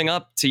I'm holding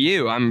up to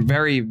you. I'm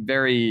very,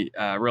 very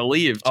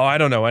relieved. Oh, I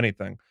don't know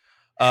anything.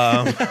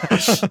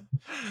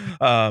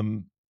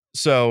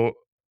 So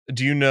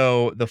do you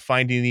know the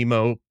Finding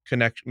Nemo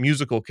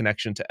musical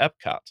connection to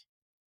Epcot?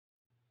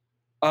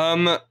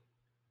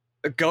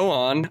 Go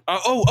on.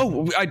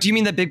 Do you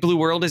mean that Big Blue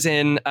World is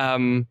in?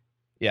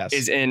 Yes.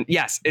 It's in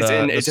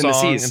the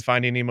seas. And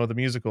Finding Nemo the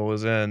musical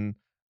is in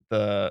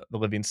the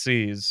Living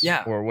Seas.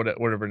 Yeah. Or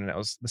whatever it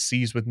is. The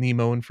Seas with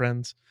Nemo and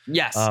Friends.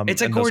 Yes.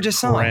 It's a gorgeous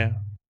song.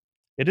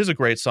 It is a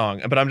great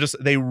song, but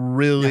they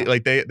really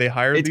like they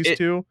hired these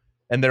two,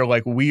 and they're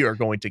like, we are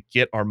going to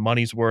get our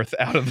money's worth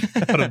out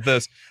of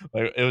this.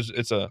 Like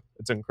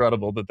it's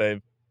incredible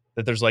that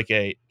that there's like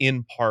a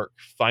in-park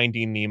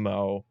Finding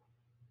Nemo,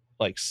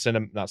 like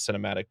not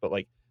cinematic, but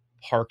like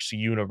parks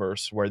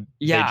universe where they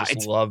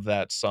just love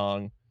that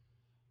song.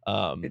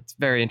 It's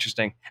very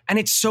interesting, and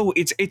it's so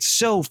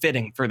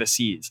fitting for the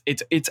seas.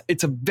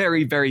 It's a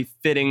very, very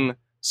fitting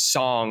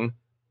song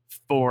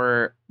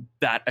for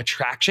that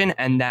attraction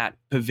and that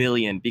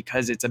pavilion,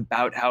 because it's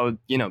about how,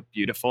 you know,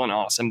 beautiful and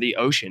awesome the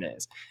ocean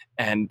is.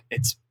 And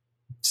it's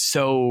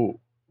so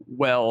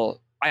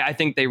well, I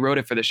think they wrote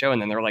it for the show,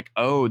 and then they were like,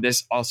 oh,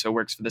 this also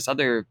works for this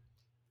other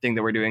thing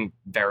that we're doing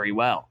very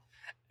well.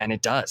 And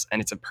it does.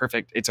 And it's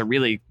a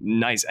really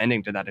nice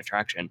ending to that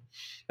attraction.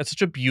 That's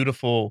such a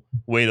beautiful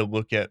way to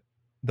look at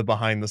the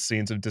behind the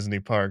scenes of Disney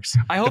parks.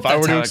 I hope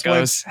that's how it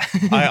goes.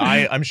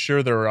 I'm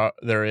sure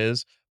there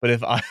is, but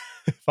if I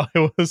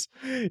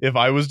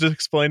was just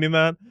explaining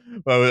that,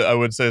 I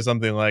would say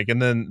something like,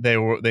 and then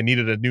they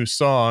needed a new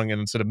song,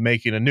 and instead of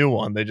making a new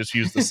one, they just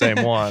used the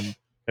same one.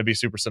 It'd be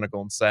super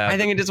cynical and sad. I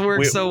think it just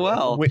works so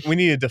well. We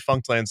need a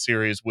Defunctland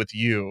series with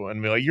you,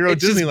 and be like, Euro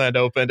Disneyland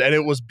opened, and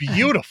it was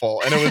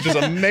beautiful, and it was just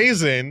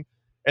amazing.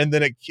 And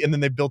then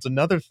they built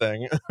another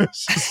thing.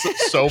 It's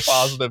just so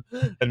positive,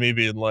 and me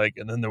being like,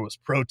 and then there was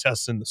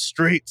protests in the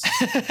streets.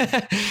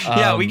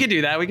 Yeah, we could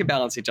do that. We could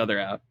balance each other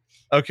out.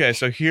 Okay,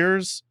 so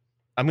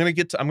I'm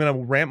gonna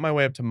ramp my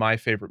way up to my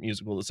favorite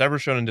musical that's ever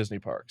shown in Disney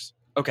parks.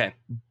 Okay,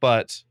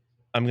 but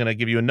I'm gonna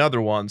give you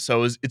another one.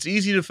 So it's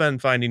easy to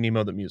defend Finding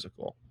Nemo the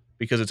musical,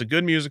 because it's a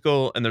good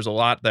musical and there's a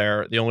lot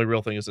there. The only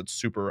real thing is it's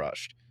super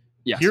rushed.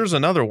 Yes. Here's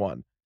another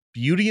one.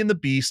 Beauty and the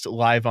Beast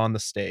live on the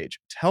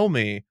stage. Tell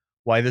me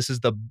why this is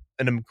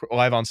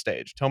live on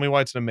stage. Tell me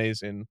why it's an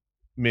amazing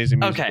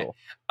musical. Okay.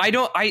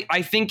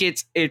 I think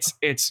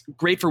it's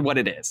great for what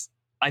it is.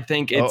 I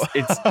think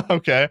it's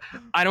okay.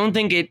 I don't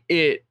think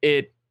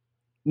it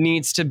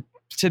needs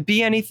to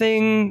be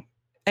anything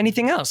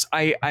else.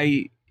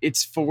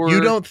 It's for,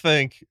 you don't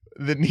think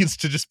that needs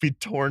to just be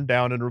torn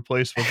down and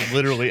replaced with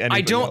literally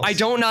anything else? I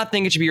don't not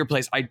think it should be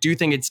replaced. I do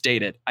think it's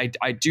dated.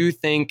 I do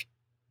think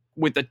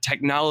with the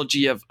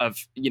technology of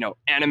you know,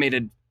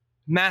 animated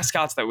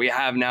mascots that we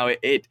have now,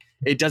 it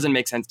doesn't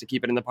make sense to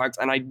keep it in the parks,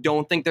 and I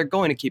don't think they're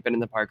going to keep it in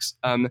the parks.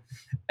 And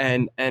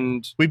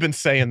we've been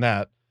saying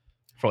that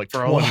for like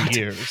 20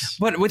 years,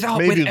 but with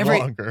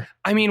longer.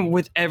 I mean,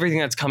 with everything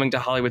that's coming to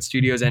Hollywood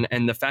Studios,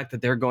 and the fact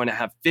that they're going to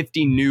have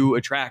 50 new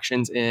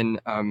attractions in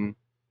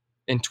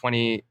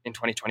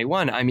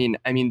 2021. I mean,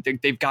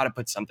 they've got to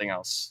put something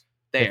else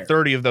there. Well,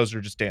 30 of those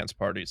are just dance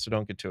parties, so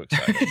don't get too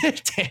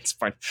excited. Dance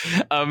parties.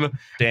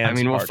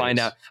 We'll find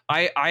out.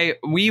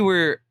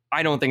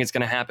 I don't think it's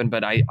going to happen,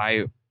 but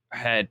I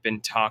had been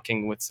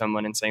talking with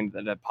someone and saying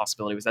that a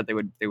possibility was that they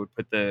would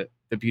put the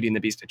Beauty and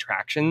the Beast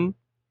attraction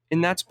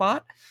in that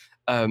spot.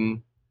 I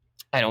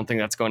don't think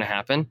that's going to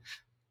happen,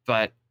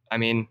 but I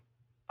mean,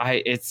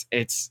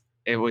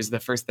 it was the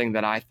first thing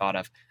that I thought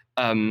of.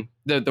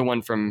 The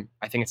one from,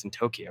 I think it's in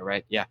Tokyo,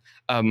 right? Yeah.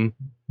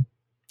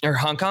 Or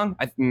Hong Kong.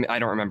 I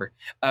don't remember.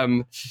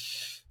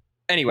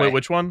 Anyway, wait,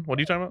 which one? What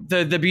are you talking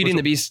about? The Beauty and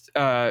the Beast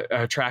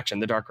attraction,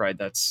 the dark ride.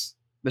 That's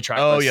the track.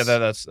 Oh yeah,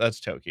 that's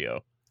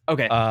Tokyo.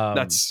 Okay,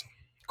 that's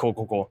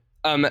cool.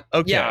 Okay,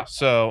 yeah.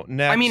 So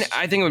next, I mean,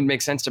 I think it would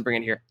make sense to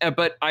bring it here,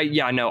 but I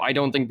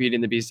don't think Beauty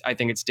and the Beast. I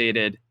think it's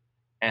dated,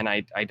 and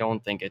I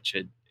don't think it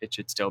should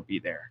still be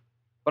there.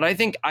 But I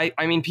think I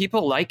mean,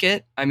 people like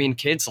it. I mean,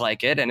 kids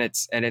like it, and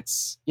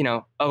it's you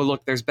know, oh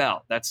look, there's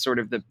Belle. That's sort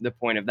of the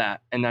point of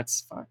that, and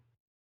that's fine.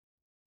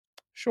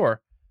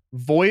 Sure.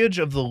 Voyage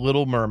of the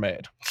Little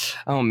Mermaid.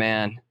 Oh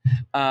man.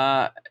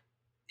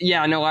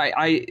 Yeah, no,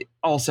 I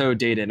also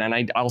dated, and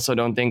I also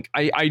don't think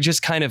I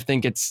just kind of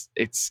think it's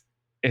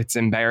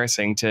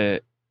embarrassing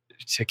to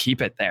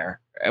keep it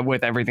there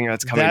with everything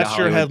that's coming. That's to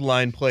your Hollywood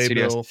headline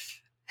playbill.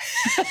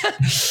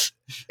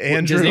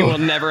 Andrew, Disney will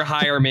never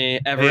hire me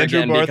ever Andrew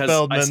again Barth because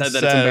Feldman I said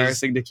that it's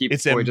embarrassing to keep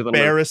it's Voyage of the Little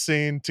Mermaid.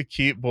 embarrassing to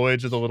keep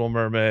Voyage of the Little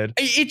Mermaid.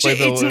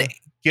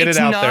 Get it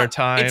out there,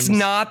 Times. It's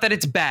not that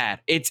it's bad.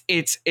 It's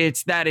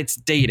that it's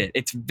dated.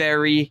 It's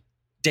very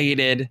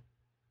dated.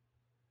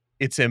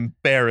 It's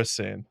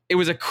embarrassing. It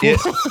was a cool.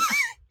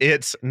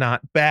 It's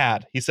not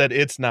bad. He said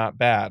it's not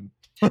bad.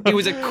 It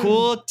was a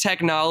cool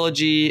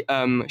technology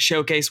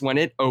showcase when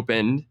it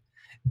opened,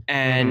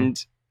 and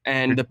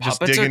the puppets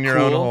just digging are your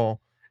cool. own hole.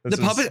 The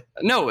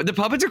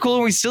puppets are cool,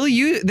 and we still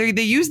use they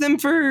use them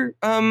for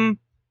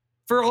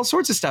all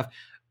sorts of stuff.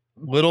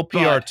 Little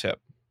PR tip.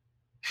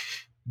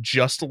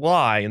 Just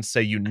lie and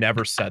say you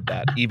never said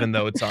that, even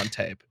though it's on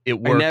tape. It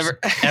works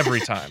every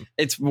time.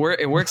 It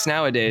works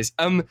nowadays.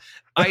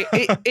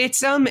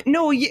 It's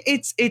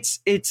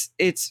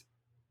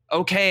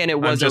okay, and it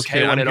was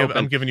okay when it opened.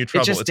 I'm giving you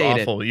trouble. It's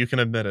awful. You can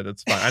admit it.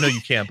 It's fine. I know you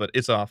can't, but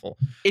it's awful.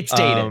 It's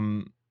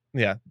dated.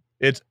 Yeah.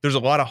 There's a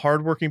lot of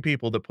hardworking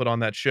people that put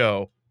on that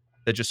show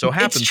that just so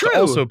happens to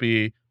also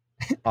be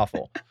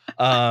awful.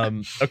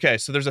 Okay,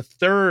 so there's a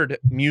third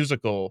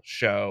musical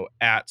show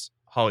at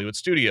Hollywood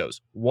Studios.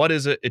 What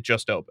is it? It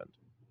just opened.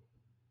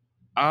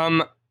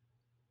 I'm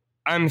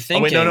thinking.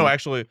 Oh, wait, no,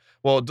 actually.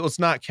 Well, let's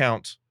not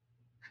count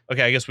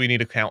Okay, I guess we need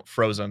to count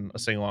Frozen a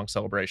sing-along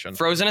celebration.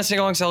 Frozen a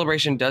sing-along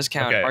celebration does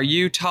count. Okay. Are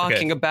you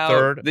talking about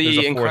Third, there's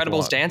the a fourth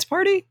Incredibles one. dance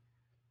party?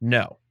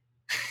 No,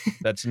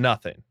 that's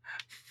nothing.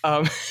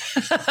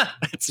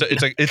 It's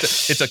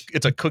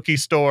It's a cookie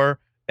store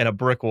and a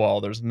brick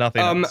wall. There's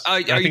nothing else. Are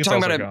you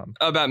talking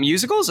about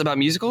musicals? About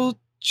musical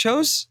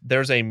shows?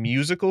 There's a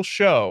musical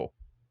show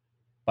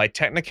by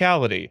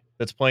Technicality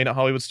that's playing at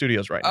Hollywood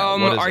Studios right now.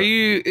 What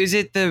is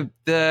it? Is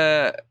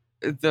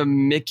it the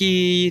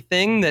Mickey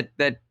thing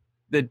that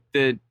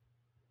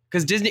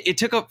because Disney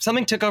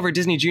something took over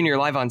Disney Junior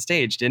live on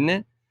stage, didn't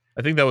it?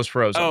 I think that was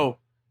Frozen. Oh,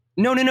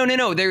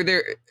 no.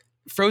 They're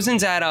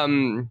Frozen's at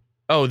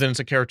Oh, then it's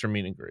a character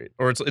meet and greet,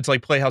 or it's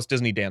like Playhouse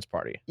Disney Dance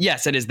Party.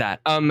 Yes, it is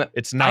that.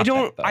 It's not.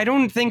 I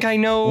don't think I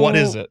know. What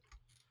is it?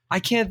 I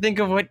can't think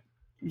of what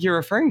you're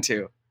referring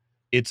to.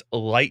 It's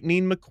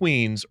Lightning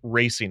McQueen's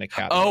Racing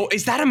Academy. Oh,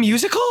 is that a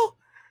musical?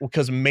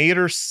 Because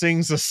Mater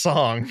sings a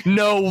song.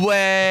 No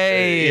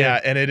way.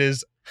 Yeah, and it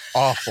is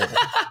awful.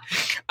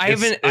 I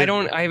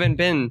haven't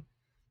been.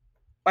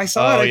 I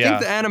saw it. I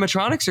think the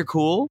animatronics are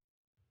cool.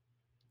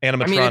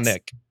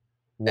 Animatronic.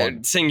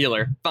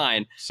 Singular.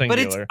 Fine.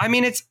 Singular. But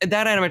it's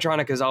that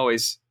animatronic is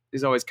always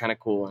kind of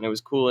cool, and it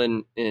was cool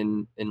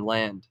in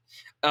Land.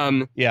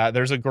 Yeah,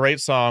 there's a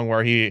great song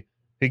where he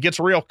gets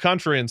real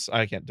country, and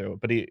I can't do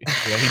it, but he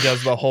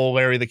does the whole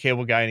Larry the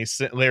Cable Guy, and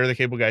Larry the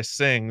Cable Guy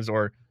sings,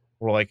 or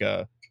like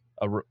a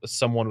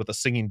someone with a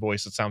singing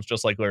voice that sounds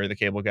just like Larry the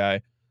Cable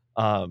Guy.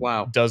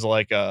 Wow. Does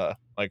I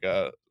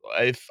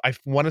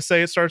want to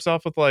say it starts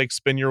off with like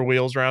spin your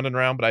wheels round and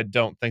round, but I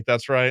don't think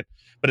that's right.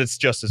 But it's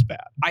just as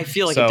bad. I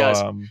feel like it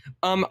does.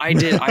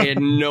 I had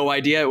no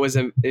idea it was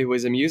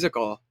a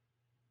musical.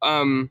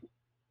 When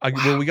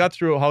we got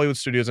through Hollywood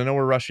Studios, I know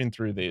we're rushing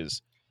through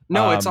these.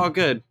 No, it's all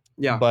good.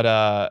 Yeah.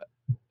 But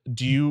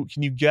can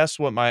you guess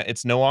what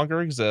it's no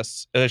longer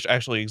exists? It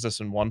actually exists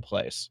in one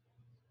place.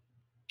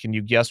 Can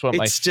you guess what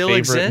my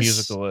favorite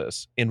musical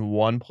is in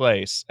one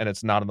place, and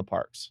it's not in the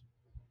parks?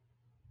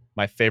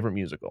 My favorite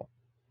musical.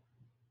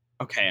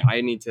 Okay,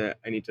 I need to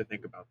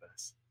think about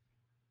this.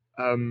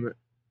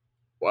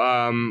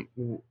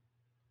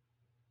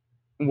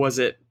 Was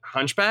it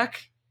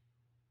Hunchback?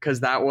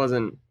 Because that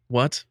wasn't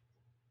what?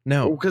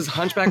 No, because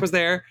Hunchback was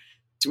there.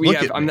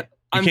 I'm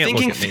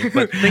thinking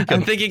through.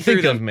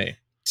 Think of me.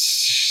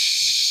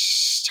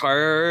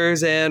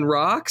 Tarzan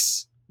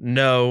Rocks.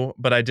 No,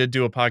 but I did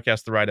do a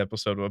podcast, the right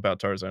episode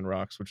about Tarzan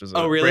Rocks, which is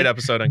a great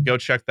episode, and go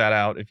check that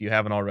out if you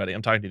haven't already.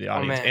 I'm talking to the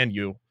audience and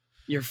you.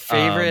 Your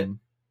favorite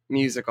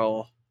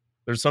musical.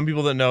 There's some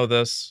people that know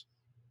this.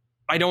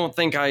 I don't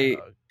think I.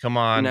 Come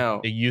on.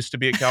 No. It used to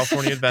be at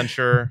California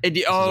Adventure.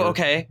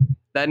 Okay.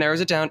 That narrows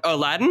it down. Oh,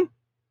 Aladdin?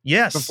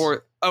 Yes.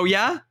 Before. Oh,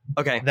 yeah?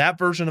 Okay. That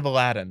version of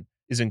Aladdin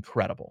is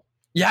incredible.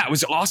 Yeah, it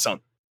was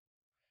awesome.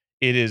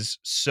 It is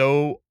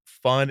so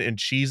fun and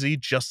cheesy,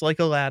 just like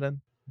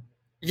Aladdin.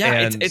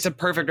 Yeah, it's a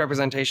perfect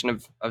representation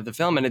of the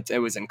film, and it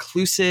was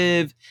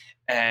inclusive,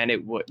 and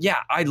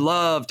I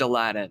loved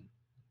Aladdin.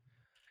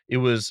 It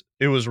was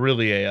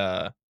really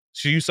a.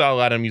 So you saw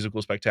Aladdin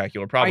Musical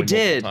Spectacular probably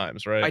multiple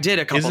times, right? I did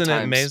a couple times. Isn't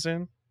it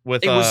amazing?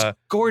 It was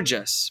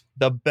gorgeous.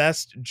 The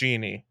best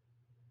genie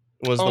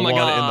was the one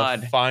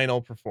in the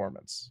final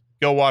performance.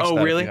 Go watch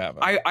that really? if you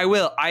haven't. I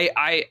will.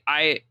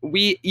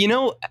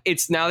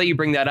 It's now that you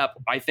bring that up,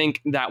 I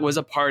think that was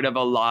a part of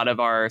a lot of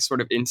our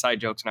sort of inside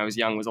jokes when I was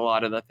young, was a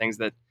lot of the things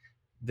that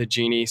the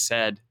genie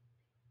said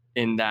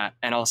in that.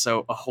 And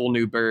also A Whole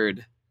New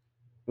Bird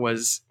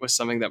was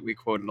something that we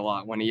quoted a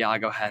lot when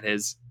Iago had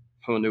his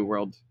Whole New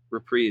World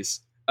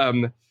reprise.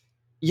 It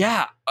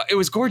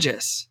was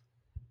gorgeous.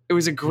 It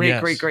was a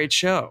great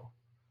show.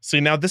 See,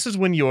 now this is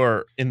when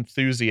your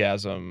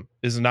enthusiasm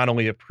is not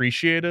only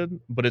appreciated,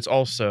 but it's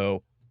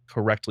also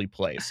correctly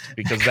placed,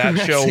 because that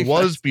show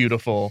was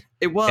beautiful.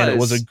 It was. And it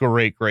was a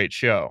great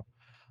show.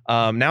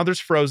 Now there's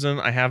Frozen.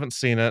 I haven't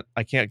seen it.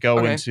 I can't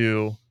go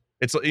into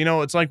it's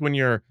like when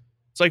your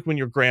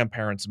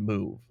grandparents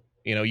move.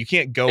 You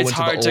can't go into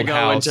the old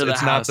house.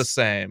 It's not the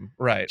same.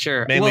 Right.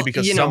 Sure. Mainly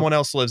because someone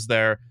else lives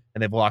there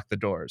and they've locked the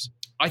doors.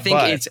 I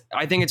think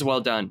it's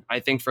well done.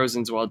 I think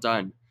Frozen's well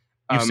done.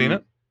 You've seen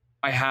it?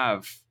 I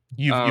have.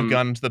 You've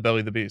gone into the belly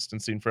of the beast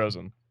and seen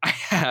Frozen. I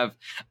have.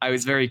 I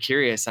was very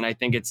curious, and I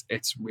think it's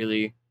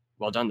really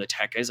well done. The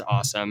tech is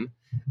awesome.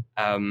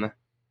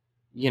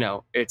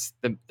 It's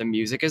the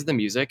music is the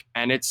music,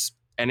 and it's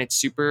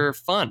super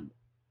fun.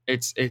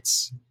 It's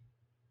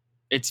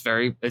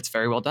very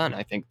well done.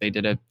 I think they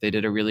did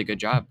a really good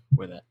job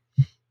with it.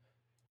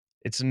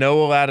 It's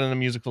no Aladdin a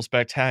musical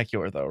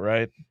spectacular though,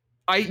 right?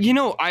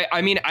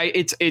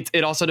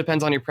 It also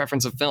depends on your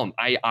preference of film.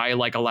 I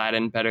like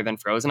Aladdin better than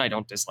Frozen. I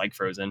don't dislike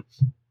Frozen.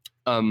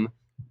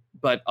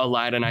 But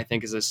Aladdin, I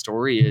think, as a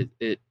story,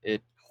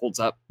 it holds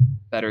up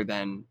better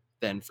than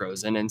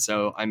Frozen. And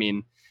so,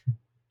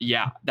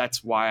 yeah,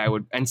 that's why I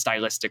would, and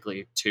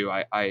stylistically too,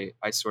 I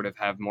sort of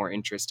have more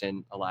interest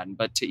in Aladdin,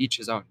 but to each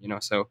his own,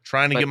 so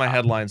Trying to get my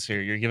headlines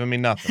here. You're giving me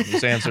nothing.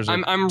 These answers are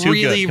I'm too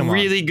really, good. Come on.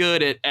 really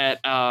good at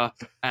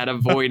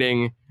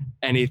avoiding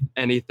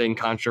anything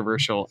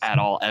controversial at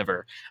all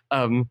ever.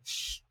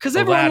 Cause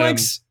everyone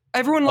likes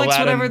Aladdin,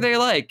 whatever they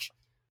like.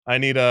 I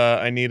need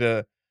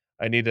a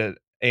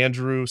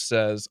Andrew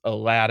says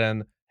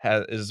Aladdin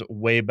is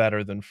way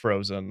better than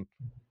Frozen.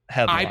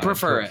 Headline I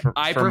prefer it.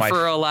 I for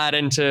prefer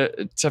Aladdin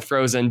to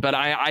Frozen, but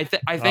I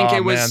think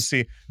it was. Man,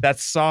 see,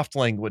 that's soft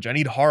language. I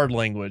need hard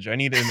language. I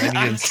need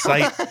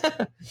insight.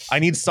 I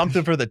need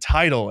something for the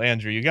title,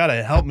 Andrew. You got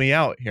to help me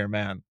out here,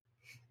 man.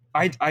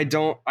 I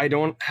don't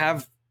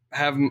have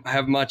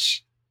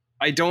much.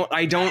 I don't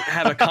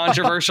have a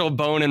controversial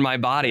bone in my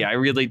body. I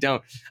really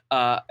don't.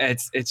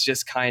 It's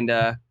just kind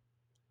of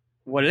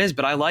what it is.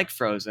 But I like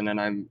Frozen,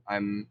 and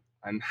I'm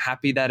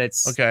happy that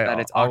it's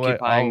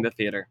occupying the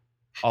theater.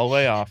 I'll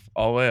lay off.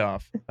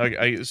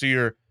 Okay,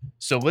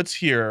 so let's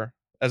hear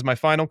as my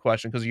final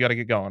question, because you got to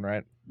get going,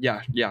 right?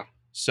 Yeah.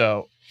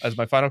 So as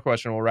my final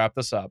question, we'll wrap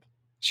this up.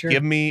 Sure.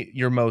 Give me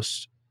your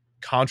most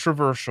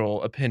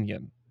controversial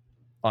opinion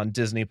on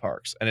Disney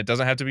parks, and it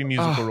doesn't have to be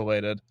musical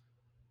related.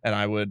 And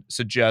I would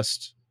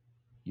suggest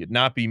it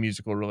not be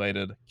musical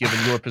related,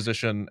 given your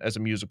position as a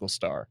musical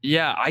star.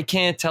 Yeah, I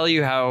can't tell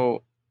you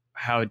how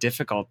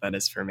difficult that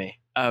is for me.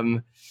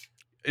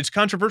 It's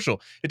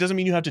controversial. It doesn't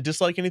mean you have to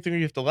dislike anything or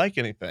you have to like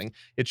anything.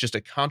 It's just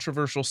a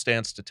controversial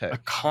stance to take. A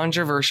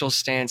controversial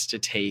stance to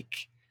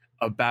take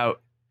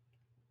about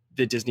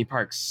the Disney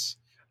parks.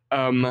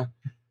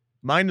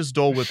 Mine is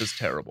Dole Whip is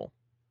terrible.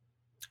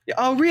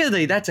 Oh,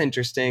 really? That's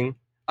interesting.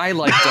 I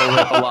like Dole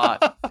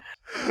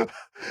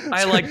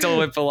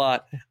Whip a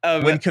lot.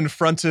 When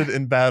confronted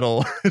in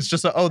battle, it's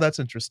just that's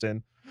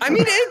interesting. I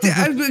mean,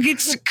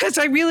 it's because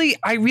I really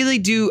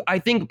do. I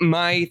think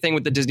my thing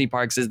with the Disney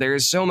parks is there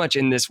is so much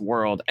in this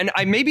world, and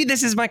maybe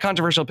this is my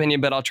controversial opinion,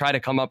 but I'll try to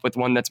come up with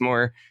one that's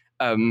more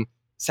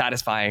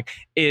satisfying.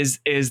 Is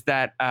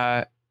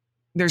that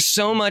there's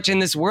so much in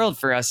this world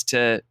for us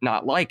to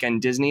not like,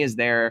 and Disney is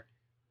there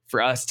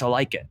for us to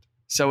like it.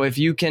 So if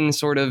you can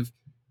sort of,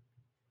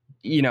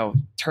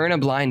 turn a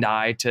blind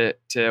eye to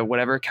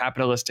whatever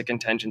capitalistic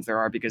intentions there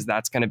are, because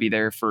that's going to be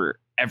there for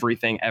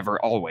everything ever,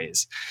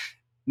 always,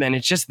 then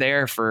it's just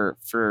there for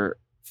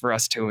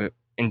us to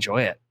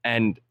enjoy it.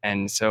 And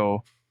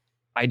so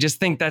I just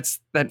think that's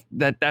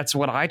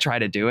what I try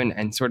to do,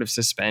 and sort of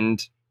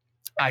suspend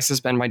my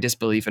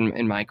disbelief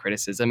in my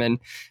criticism. And,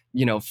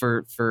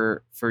 for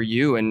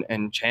you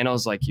and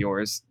channels like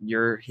yours,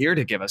 you're here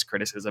to give us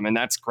criticism, and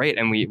that's great.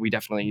 And we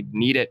definitely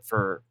need it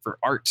for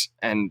art.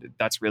 And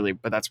that's really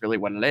what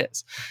it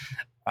is.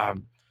 I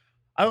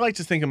like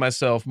to think of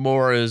myself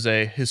more as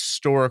a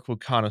historical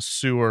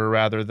connoisseur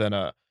rather than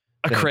a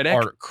critic?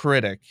 Art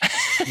critic.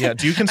 Yeah.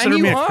 Do you consider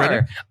me a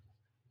critic?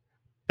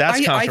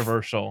 That's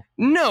controversial.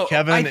 No,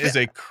 Kevin is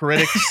a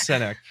critic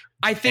cynic.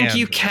 I think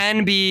you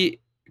can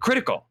be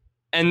critical,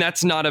 and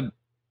that's not a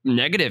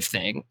negative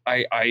thing.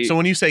 So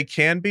when you say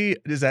can be,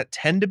 does that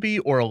tend to be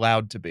or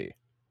allowed to be?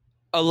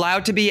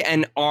 Allowed to be,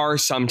 and are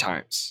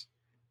sometimes.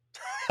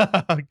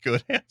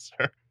 Good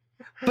answer.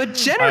 But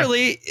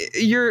generally,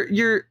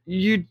 you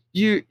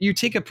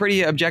take a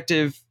pretty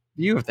objective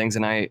view of things,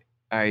 and I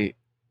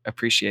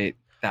appreciate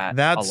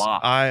that a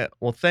lot.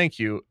 Well, thank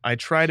you. I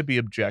try to be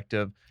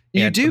objective.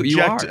 You do.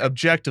 You are.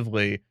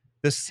 Objectively,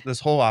 this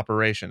whole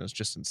operation is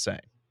just insane.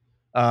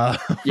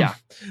 Yeah.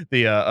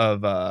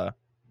 Of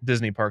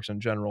Disney parks in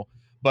general.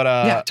 But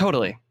yeah,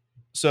 totally.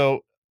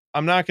 So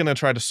I'm not going to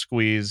try to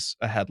squeeze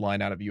a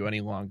headline out of you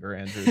any longer,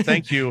 Andrew.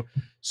 Thank you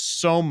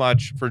so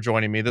much for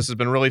joining me. This has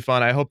been really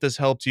fun. I hope this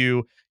helped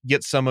you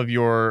get some of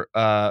your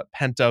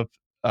pent up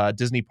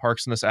Disney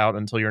parksness out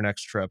until your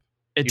next trip.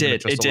 It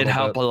did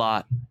help a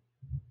lot.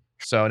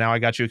 So now I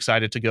got you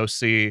excited to go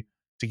see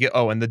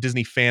and the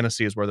Disney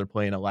Fantasy is where they're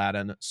playing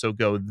Aladdin. So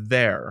go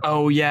there.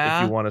 Oh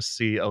yeah. If you want to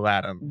see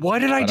Aladdin. What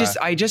did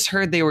I just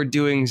heard they were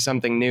doing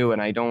something new,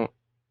 and I don't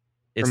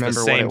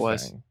remember what it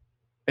was. Thing.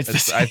 It's the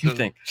same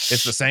thing.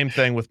 It's the same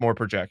thing with more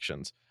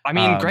projections. I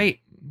mean, great.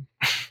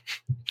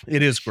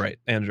 It is great,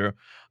 Andrew.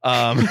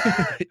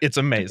 It's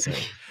amazing.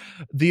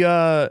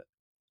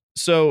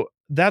 So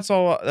that's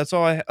all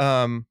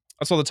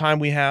the time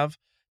we have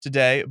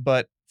today,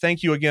 but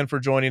thank you again for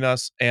joining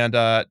us, and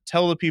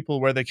tell the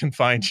people where they can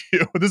find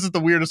you. This is the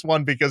weirdest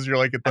one because you're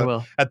like at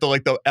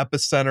the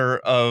epicenter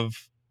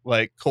of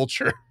like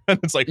culture. And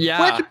it's like,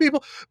 where can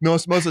people,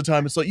 most of the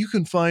time it's like, you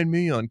can find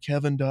me on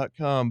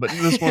kevin.com, but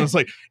this one is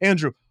like,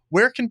 Andrew,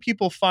 where can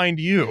people find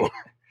you?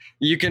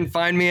 You can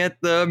find me at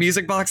the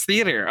Music Box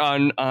Theater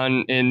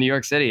in New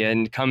York City,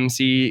 and come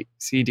see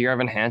Dear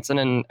Evan Hansen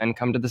and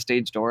come to the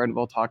stage door, and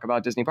we'll talk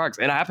about Disney parks.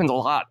 It happens a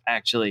lot,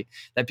 actually,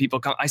 that people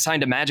come. I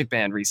signed a Magic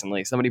Band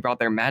recently. Somebody brought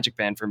their Magic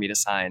Band for me to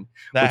sign,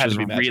 which was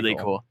really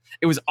cool.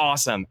 It was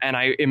awesome. And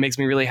it makes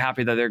me really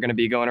happy that they're going to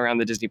be going around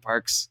the Disney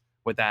parks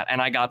with that.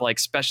 And I got like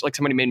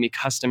somebody made me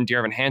custom Dear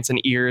Evan Hansen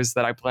ears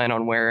that I plan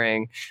on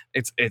wearing.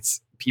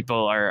 It's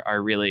people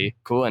are really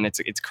cool, and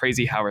it's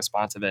crazy how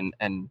responsive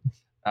and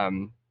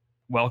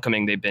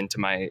welcoming they've been to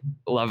my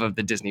love of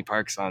the Disney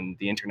parks on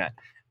the internet.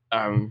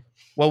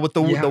 Well, with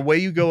the way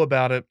you go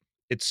about it,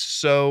 it's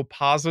so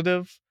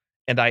positive,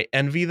 and I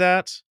envy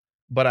that,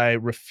 but I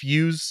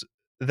refuse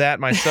that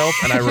myself,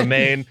 and I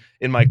remain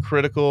in my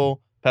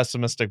critical,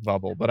 pessimistic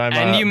bubble. But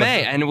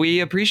and we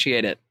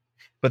appreciate it.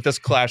 But this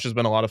clash has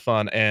been a lot of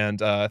fun, and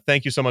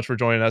thank you so much for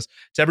joining us.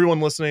 To everyone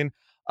listening,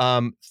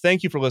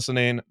 thank you for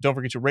listening. Don't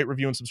forget to rate,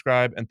 review, and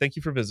subscribe, and thank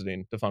you for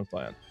visiting Defunct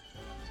Land.